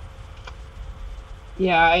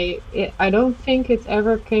 Yeah, I don't think it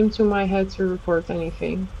ever came to my head to report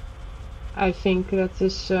anything. I think that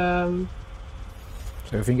is. So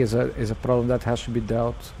you think is a problem that has to be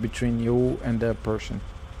dealt between you and the person?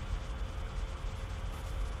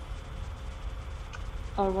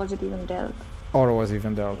 Or was it even dealt? Or was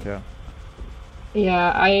even dealt, yeah.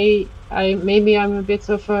 Yeah, I maybe I'm a bit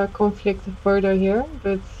of a conflict avoider here,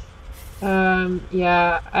 but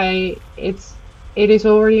it is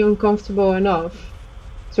already uncomfortable enough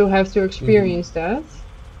to have to experience that,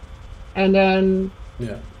 and then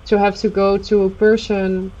to have to go to a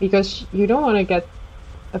person, because you don't want to get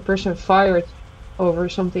a person fired over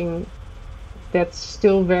something that's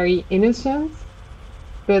still very innocent.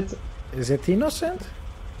 But is it innocent?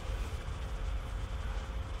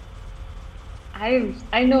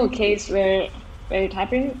 I know a case where it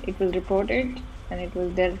happened, it was reported and it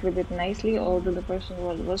was dealt with it nicely, although the person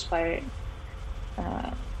was fired,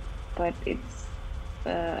 but it's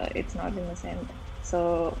not innocent.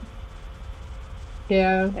 So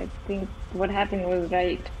I think what happened was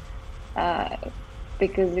right,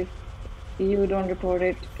 because if you don't report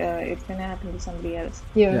it, it's gonna happen to somebody else.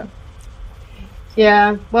 Yeah.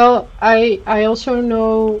 Well, I also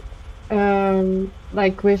know,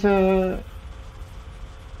 like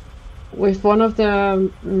with one of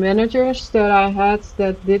the managers that I had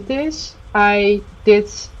that did this, I did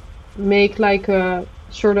make like a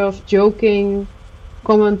sort of joking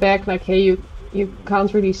comment back, like, hey, you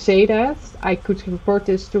can't really say that. I could report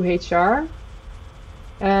this to HR.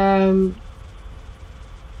 And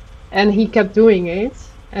he kept doing it.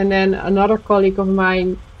 And then another colleague of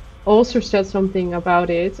mine also said something about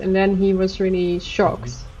it, and then he was really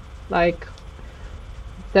shocked, like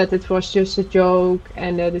that it was just a joke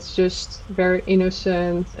and that it's just very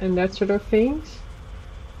innocent and that sort of things.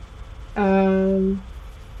 For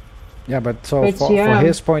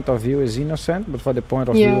his point of view is innocent, but for the point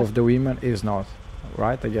of view of the women is not,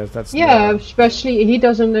 right? I guess that's especially he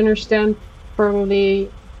doesn't understand probably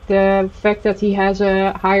the fact that he has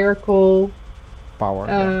a hierarchical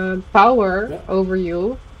power over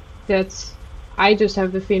you. That I just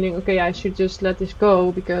have the feeling, okay, I should just let this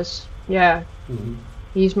go because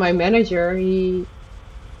he's my manager. He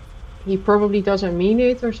probably doesn't mean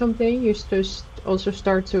it or something. You just also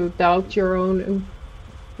start to doubt your own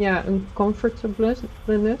uncomfortableness.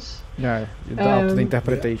 Yeah, you doubt the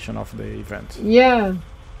interpretation of the event. Yeah.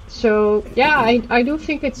 So I do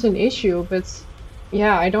think it's an issue, but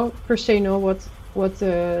I don't per se know what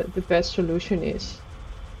the best solution is.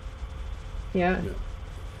 Yeah.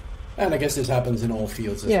 And I guess this happens in all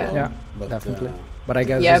fields as well. Yeah, but, definitely. But I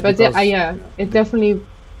guess it definitely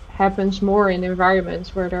happens more in environments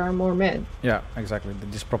where there are more men. Yeah, exactly. The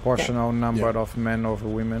disproportional number of men over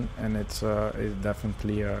women, and it's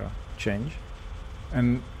definitely a change.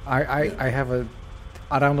 And I have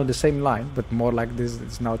around on the same line, but more like this.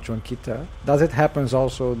 It's now to Ankita. Does it happens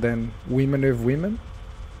also then women with women?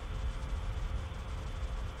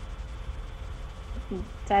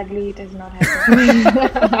 Sadly, it has not happened.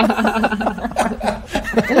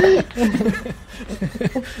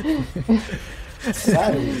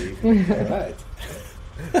 Sadly, all right.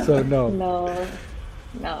 So no.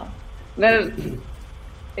 No. Well,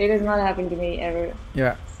 it has not happened to me ever.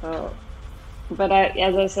 Yeah. So, but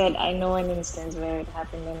as I said, I know an instance where it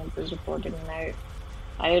happened and it was reported, and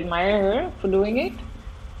I admire her for doing it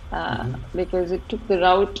because it took the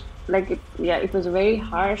route. It was a very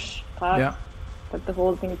harsh path that the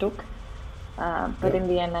whole thing took. But in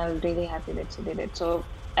the end, I was really happy that she did it. So,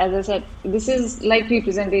 as I said, this is like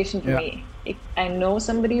representation to me. If I know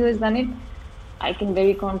somebody who has done it, I can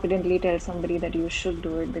very confidently tell somebody that you should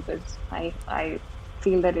do it because I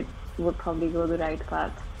feel that it would probably go the right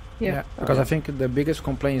path. Yeah, because I think the biggest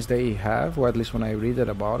complaints they have, or at least when I read it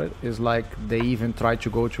about it, is like they even try to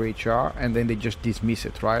go to HR and then they just dismiss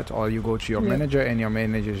it, right? Or you go to your manager and your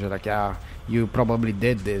manager is like, yeah, you probably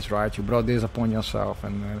did this, right? You brought this upon yourself,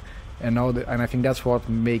 and I think that's what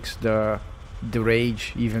makes the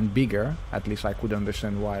rage even bigger. At least I could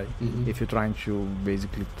understand why. If you're trying to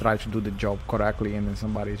basically try to do the job correctly and then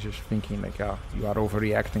somebody is just thinking like, you are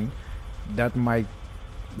overreacting, that might.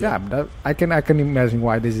 That I can imagine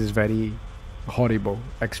why this is very horrible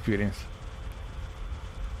experience.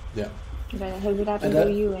 Yeah. But has it happened to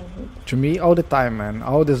you? To me, all the time, man.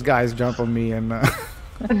 All these guys jump on me and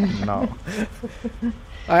no.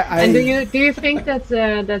 And do you think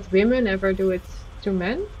that women ever do it to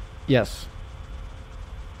men? Yes.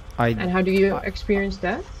 And how do you experience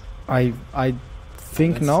that? I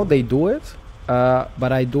think no, they do it,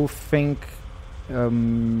 but I do think.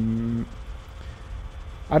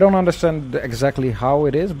 I don't understand exactly how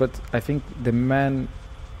it is, but I think the men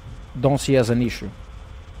don't see it as an issue.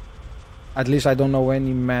 At least I don't know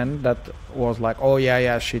any man that was like, oh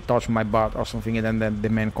yeah, she touched my butt or something, and then the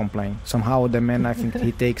man complain. Somehow the man, I think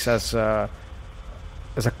he takes as a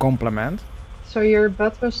compliment. So your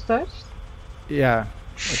butt was touched? Yeah,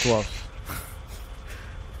 it was.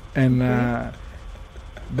 And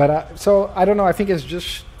so I don't know. I think it's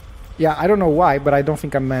just. Yeah, I don't know why, but I don't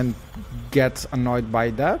think a man gets annoyed by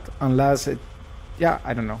that unless it... Yeah,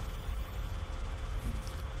 I don't know.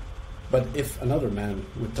 But if another man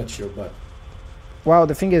would touch your butt? Well,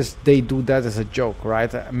 the thing is, they do that as a joke,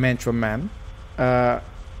 right? A man to a man.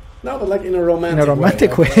 No, but like in a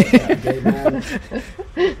romantic way. A gay man.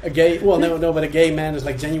 But a gay man is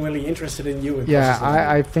like genuinely interested in you.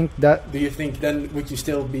 I think that... Do you think then would you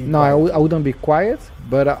still be... No, I wouldn't be quiet,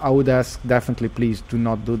 but I would ask definitely, please do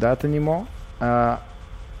not do that anymore. But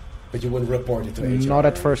you wouldn't report it to HR? Not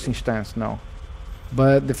at first instance, no.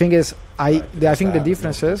 But the thing is, I think the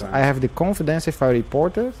difference is, I have the confidence if I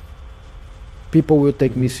report it, people will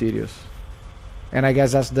take me serious. And I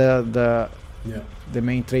guess that's the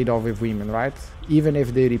main trade-off with women, right? Even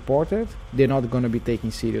if they report it, they're not going to be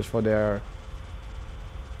taken serious for their...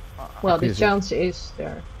 the chance is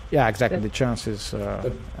there. Yeah, exactly. The chance is...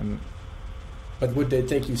 But would they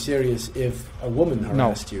take you serious if a woman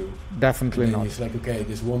harassed you? Definitely not. It's like, okay,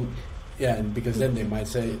 this woman... Yeah, and because then they might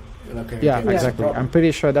say, okay... Yeah, exactly. I'm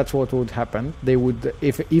pretty sure that's what would happen. They would...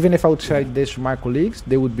 Even if I would say this to my colleagues,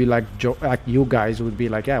 they would be like you guys would be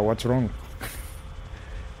like, yeah, what's wrong?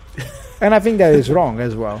 And I think that is wrong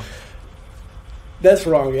as well. That's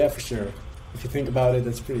wrong, yeah, for sure. If you think about it,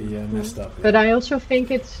 that's pretty messed up. Yeah. But I also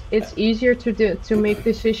think it's easier to make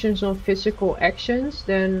decisions on physical actions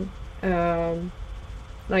than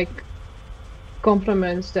like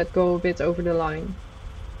compliments that go a bit over the line.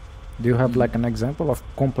 Do you have like an example of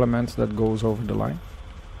compliments that goes over the line?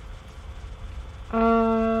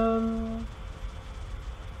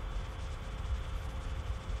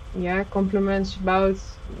 Yeah, compliments about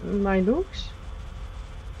my looks.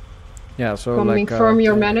 Yeah, so coming like, from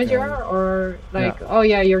your manager, or like, oh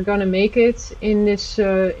yeah, you're gonna make it in this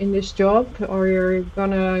job, or you're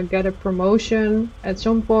gonna get a promotion at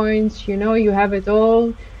some point. You know, you have it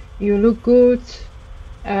all. You look good.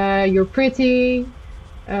 You're pretty.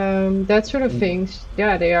 That sort of things.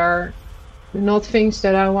 Yeah, they are not things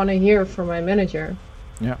that I want to hear from my manager.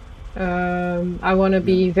 Yeah. I want to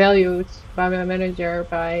be valued by my manager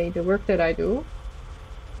by the work that I do.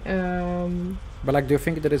 But like, do you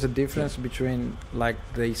think there is a difference between, like,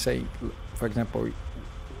 they say, for example,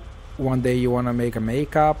 one day you want to make a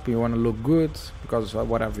makeup, you want to look good because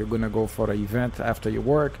whatever, you're gonna go for an event after your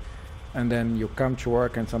work, and then you come to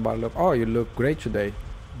work and somebody look, oh, you look great today.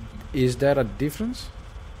 Is there a difference?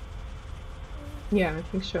 Yeah, I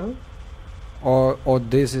think so. Or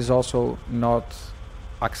this is also not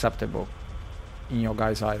acceptable in your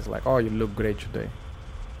guys' eyes, like, oh, you look great today.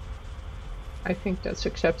 I think that's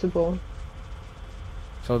acceptable.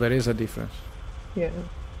 So there is a difference. Yeah.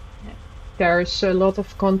 There's a lot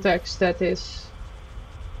of context that is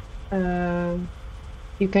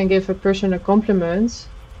you can give a person a compliment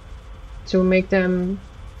to make them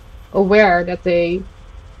aware that they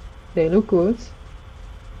look good.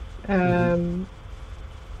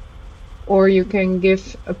 Or you can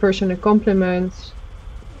give a person a compliment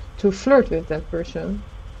to flirt with that person.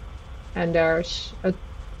 And there's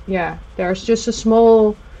just a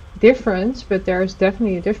small difference, but there's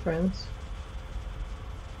definitely a difference.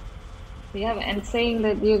 Yeah, and saying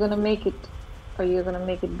that you're gonna make it, or you're gonna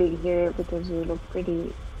make it big here because you look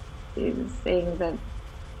pretty, is saying that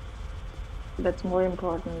that's more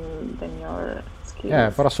important than your skills.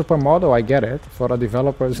 Yeah, for a supermodel, I get it. For a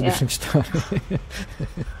developer, it's a different story.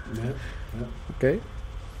 Okay.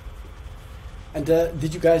 And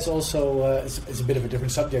did you guys also? It's a bit of a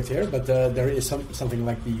different subject here, but there is something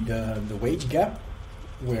like the wage gap,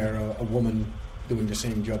 where a woman doing the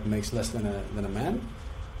same job makes less than a man.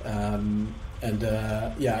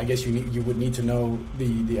 I guess you would need to know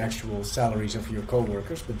the actual salaries of your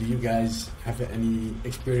co-workers, but do you guys have any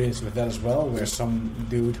experience with that as well, where some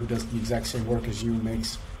dude who does the exact same work as you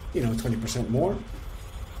makes 20% more?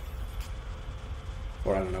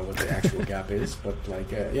 Or I don't know what the actual gap is, but like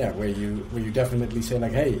where you definitely say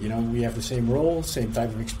like, hey, we have the same role, same type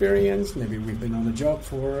of experience, maybe we've been on the job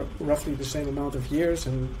for roughly the same amount of years,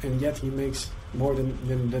 and yet he makes more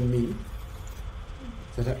than me.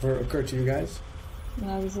 Does that ever occur to you guys?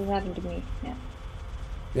 No, this has happened to me. Yeah.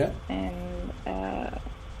 Yeah. And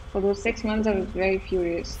for those 6 months, I was very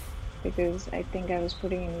furious because I think I was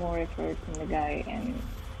putting in more effort than the guy, and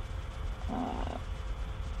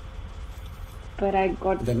but I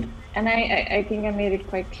got, and I think I made it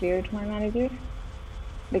quite clear to my manager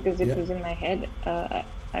because it was in my head.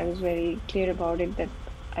 I was very clear about it that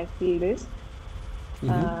I feel this.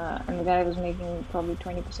 And the guy was making probably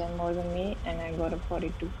 20% more than me, and I got a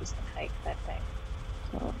 42% hike that time.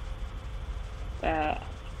 So,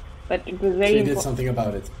 but it was very. So you did something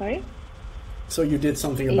about it. Sorry. So you did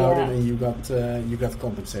something about it, and you got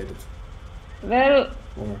compensated. Well,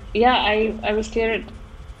 I was clear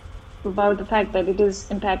about the fact that it is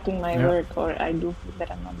impacting my work, or I do feel that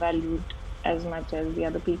I'm not valued as much as the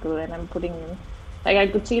other people, and I'm putting in, like, I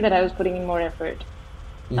could see that I was putting in more effort.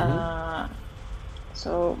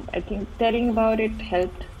 So I think telling about it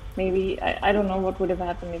helped. Maybe I don't know what would have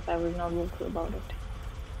happened if I was not vocal about it.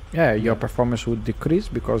 Yeah, your performance would decrease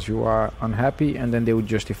because you are unhappy, and then they would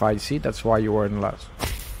justify, see, that's why you earn less.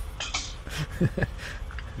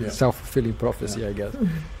 Self-fulfilling prophecy, I guess.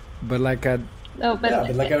 But like in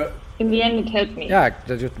the end, it helped me. Yeah,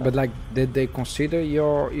 but like, did they consider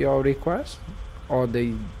your request, or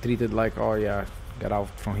they treated like, oh yeah, get out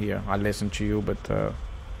from here, I listened to you, but.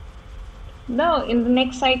 No, in the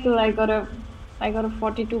next cycle, I got a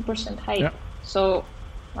 42% hike. Yeah. So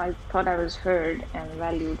I thought I was heard and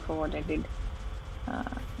valued for what I did.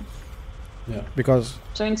 Because.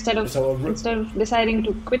 So instead of deciding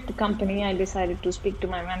to quit the company, I decided to speak to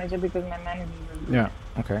my manager because my manager was good. Yeah.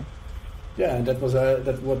 Okay. Yeah, and that was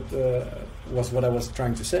what I was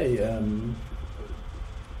trying to say.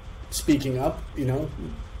 Speaking up,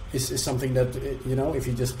 is something that if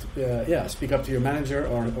you just speak up to your manager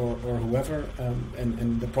or whoever,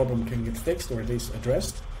 and the problem can get fixed or at least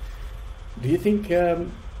addressed. Do you think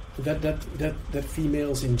that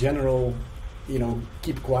females in general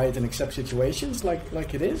keep quiet and accept situations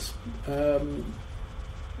like it is,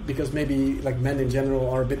 because maybe like men in general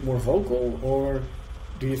are a bit more vocal, or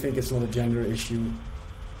do you think it's not a gender issue?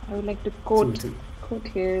 I would like to quote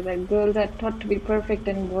here that girls are taught to be perfect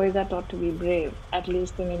and boys are taught to be brave, at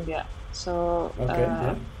least in India. So,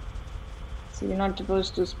 so you're not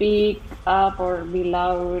supposed to speak up or be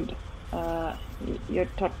loud. You're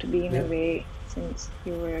taught to be in a way since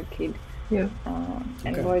you were a kid. Yeah.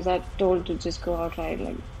 And boys are told to just go outside,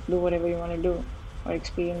 like do whatever you want to do or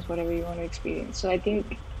experience whatever you want to experience. So I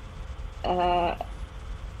think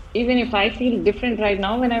even if I feel different right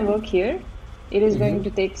now when I work here, it is going to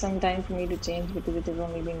take some time for me to change because it has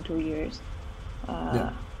only been 2 years.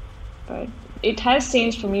 But it has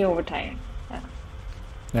changed for me over time.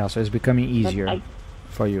 Yeah, so it's becoming easier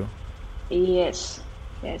for you. Yes.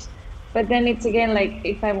 But then it's again like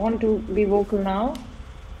if I want to be vocal now,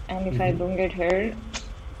 and if I don't get heard,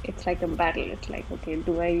 it's like a battle. It's like, okay,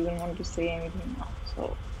 do I even want to say anything now?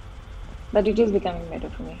 So, but it is becoming better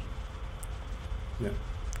for me. Yeah.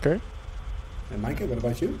 Okay. And Maike, what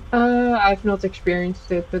about you? I've not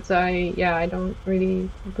experienced it, but I don't really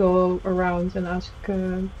go around and ask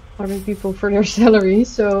other people for their salary,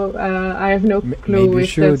 so I have no clue maybe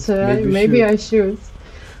if that's. Maybe I should.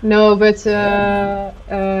 No, but no,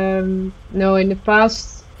 in the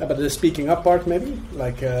past. Yeah, but the speaking up part, maybe,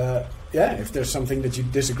 like, if there's something that you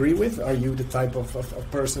disagree with, are you the type of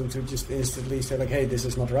person to just instantly say, like, hey, this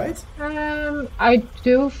is not right? I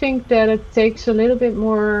do think that it takes a little bit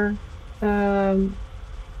more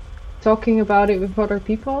talking about it with other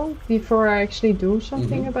people before I actually do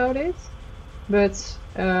something about it. But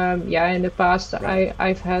in the past, right.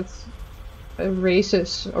 I've had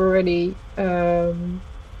raises already.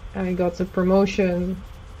 I got a promotion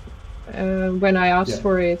when I asked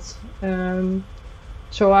for it.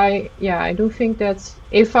 So I do think that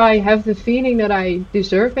if I have the feeling that I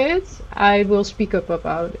deserve it, I will speak up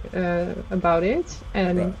about it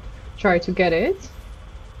and try to get it.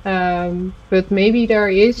 But maybe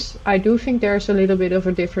I do think there's a little bit of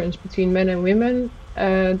a difference between men and women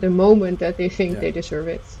the moment that they think they deserve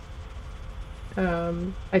it.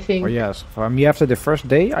 I think. Oh yes, for me after the first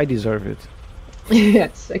day, I deserve it.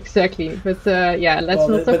 Yes, exactly. But let's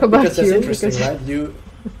not talk about because that's interesting, right? You.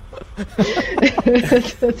 No,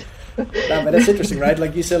 but that's interesting, right?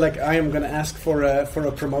 Like you said, like I am going to ask for a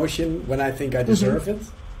promotion when I think I deserve it,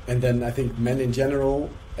 and then I think men in general,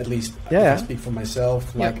 at least if I speak for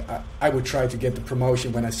myself, like I would try to get the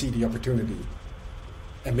promotion when I see the opportunity,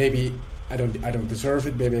 and maybe I don't deserve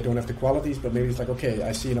it, maybe I don't have the qualities, but maybe it's like, okay,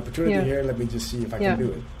 I see an opportunity here, let me just see if I can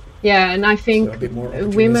do it. Yeah, and I think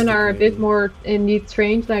women are a bit more indeed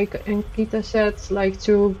trained, like Ankita said, like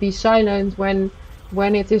to be silent when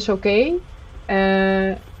it is okay,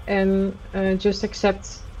 and just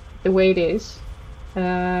accept the way it is,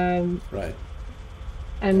 right,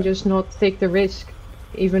 and just not take the risk,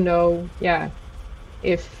 even though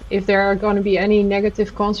if there are going to be any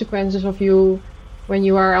negative consequences of you when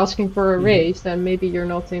you are asking for a raise, then maybe you're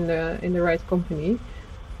not in the right company.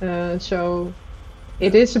 So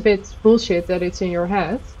it is a bit bullshit that it's in your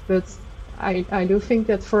head, but I do think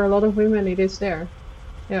that for a lot of women it is there.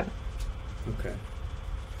 Yeah. Okay.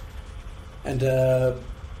 And to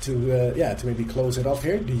maybe close it off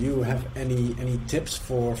here, do you have any tips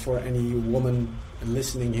for any woman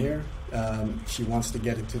listening here? She wants to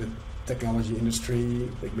get into the technology industry,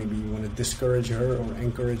 like maybe you want to discourage her or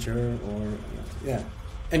encourage her, or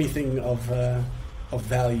anything of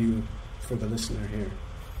value for the listener here.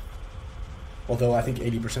 Although I think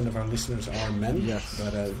 80% of our listeners are men,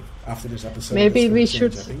 but after this episode, maybe we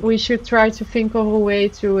should try to think of a way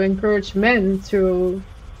to encourage men to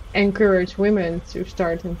encourage women to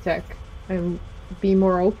start in tech and be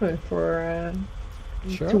more open for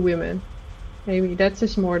to women. Maybe that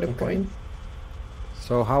is more the point.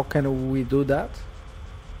 So how can we do that?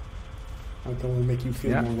 How can we make you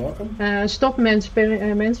feel more welcome? Stop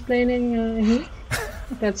mansplaining.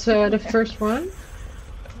 That's the first one.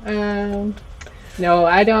 No,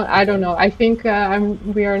 I don't know. I think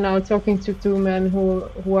we are now talking to two men who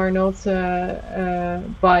are not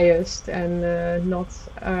biased and not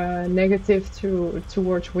negative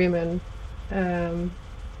towards women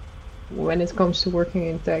when it comes to working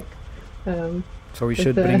in tech. So we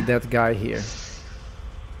should bring that guy here.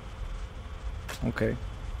 Okay.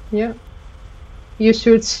 Yeah. You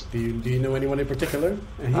should. Do you know anyone in particular?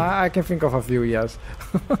 I can think of a few, yes.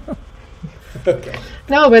 Okay.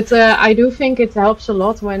 No, but I do think it helps a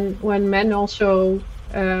lot when men also,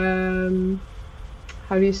 how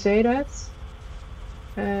do you say that?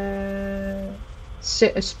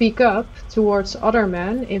 Speak up towards other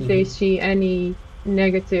men if they see any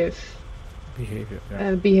negative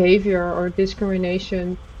behavior or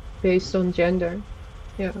discrimination based on gender.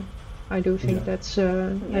 Yeah, I do think that's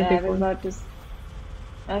a big one.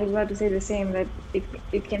 I was about to say the same, that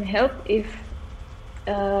it can help if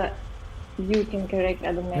you can correct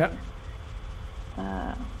other men.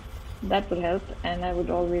 That would help, and I would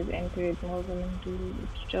always encourage more women to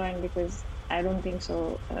join, because I don't think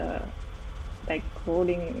so. Like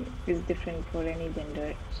coding is different for any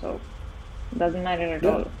gender, so it doesn't matter at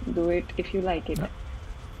all. Do it if you like it.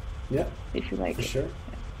 Yeah. If you like it. Sure.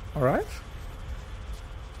 All right.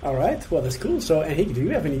 All right. Well, that's cool. So, Henk, do you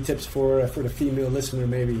have any tips for the female listener,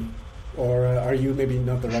 maybe? Or are you maybe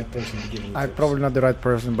not the right person to give them I'm tips? probably not the right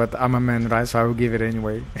person, but I'm a man, right? So I will give it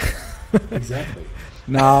anyway. Exactly.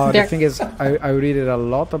 No, the thing is, I read it a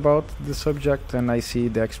lot about the subject, and I see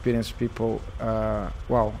the experienced people,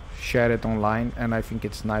 share it online, and I think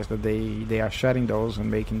it's nice that they are sharing those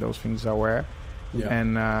and making those things aware,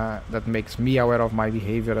 and that makes me aware of my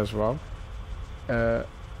behavior as well.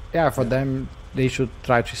 For them they should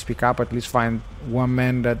try to speak up, at least find one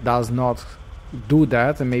man that does not do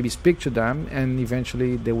that and maybe speak to them, and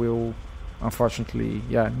eventually they will unfortunately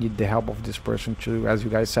need the help of this person to, as you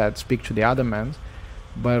guys said, speak to the other men.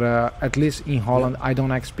 But at least in Holland, I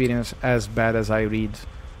don't experience as bad as I read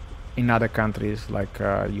in other countries like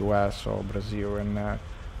US or Brazil, and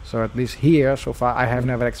so at least here so far I have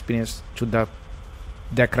never experienced to that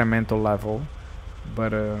decremental level.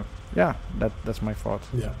 But that's my thought.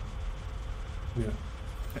 Yeah.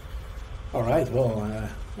 All right, well,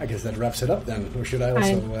 I guess that wraps it up then. Or should I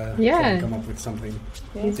also try and come up with something?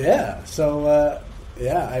 Yes. Yeah. So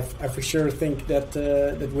I for sure think that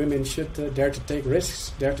that women should dare to take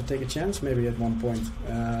risks, dare to take a chance. Maybe at one point.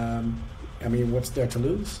 I mean, what's there to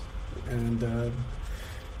lose? And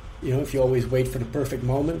if you always wait for the perfect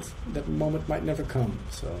moment, that moment might never come.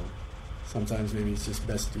 So sometimes maybe it's just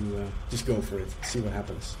best to just go for it, see what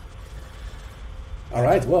happens. All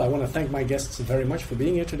right. Well, I want to thank my guests very much for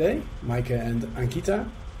being here today, Maike and Ankita.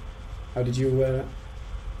 How did you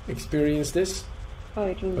experience this? Oh,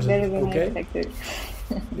 it was better than I expected.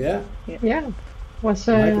 Yeah. Was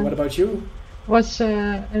Maike, what about you? Was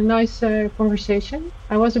a nice conversation.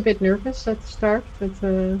 I was a bit nervous at the start, but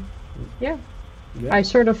I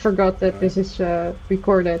sort of forgot that this is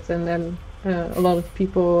recorded, and then a lot of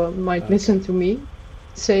people might listen to me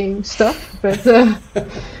saying stuff. But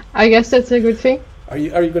I guess that's a good thing. Are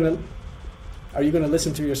you gonna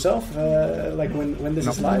listen to yourself like when this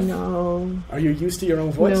is live? No. Are you used to your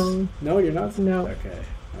own voice? No. No, you're not. No. Okay,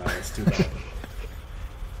 that's too bad.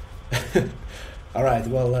 All right.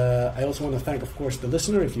 Well, I also want to thank, of course, the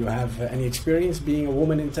listener. If you have any experience being a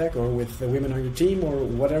woman in tech, or with women on your team, or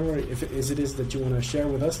whatever, if it is that you want to share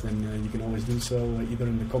with us, then you can always do so either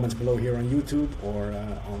in the comments below here on YouTube or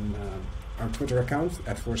on our Twitter account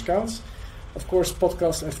at 4Scouts. Of course,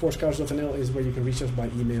 podcast at 4scouts.nl is where you can reach us by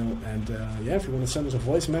email. And if you want to send us a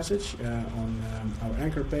voice message on our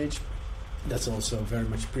Anchor page, that's also very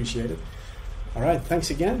much appreciated. All right, thanks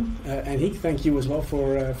again. And Hiek, thank you as well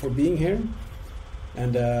for being here.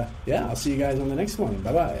 And I'll see you guys on the next one.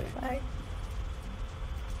 Bye-bye. Bye.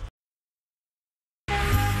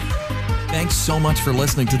 Thanks so much for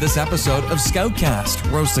listening to this episode of Scoutcast,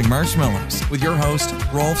 Roasting Marshmallows, with your host,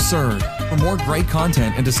 Rolf Surd. For more great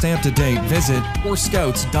content and to stay up to date, visit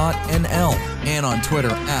 4scouts.nl and on Twitter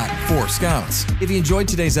at 4Scouts. If you enjoyed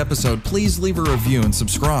today's episode, please leave a review and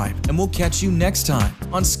subscribe, and we'll catch you next time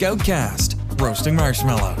on Scoutcast, Roasting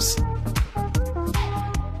Marshmallows.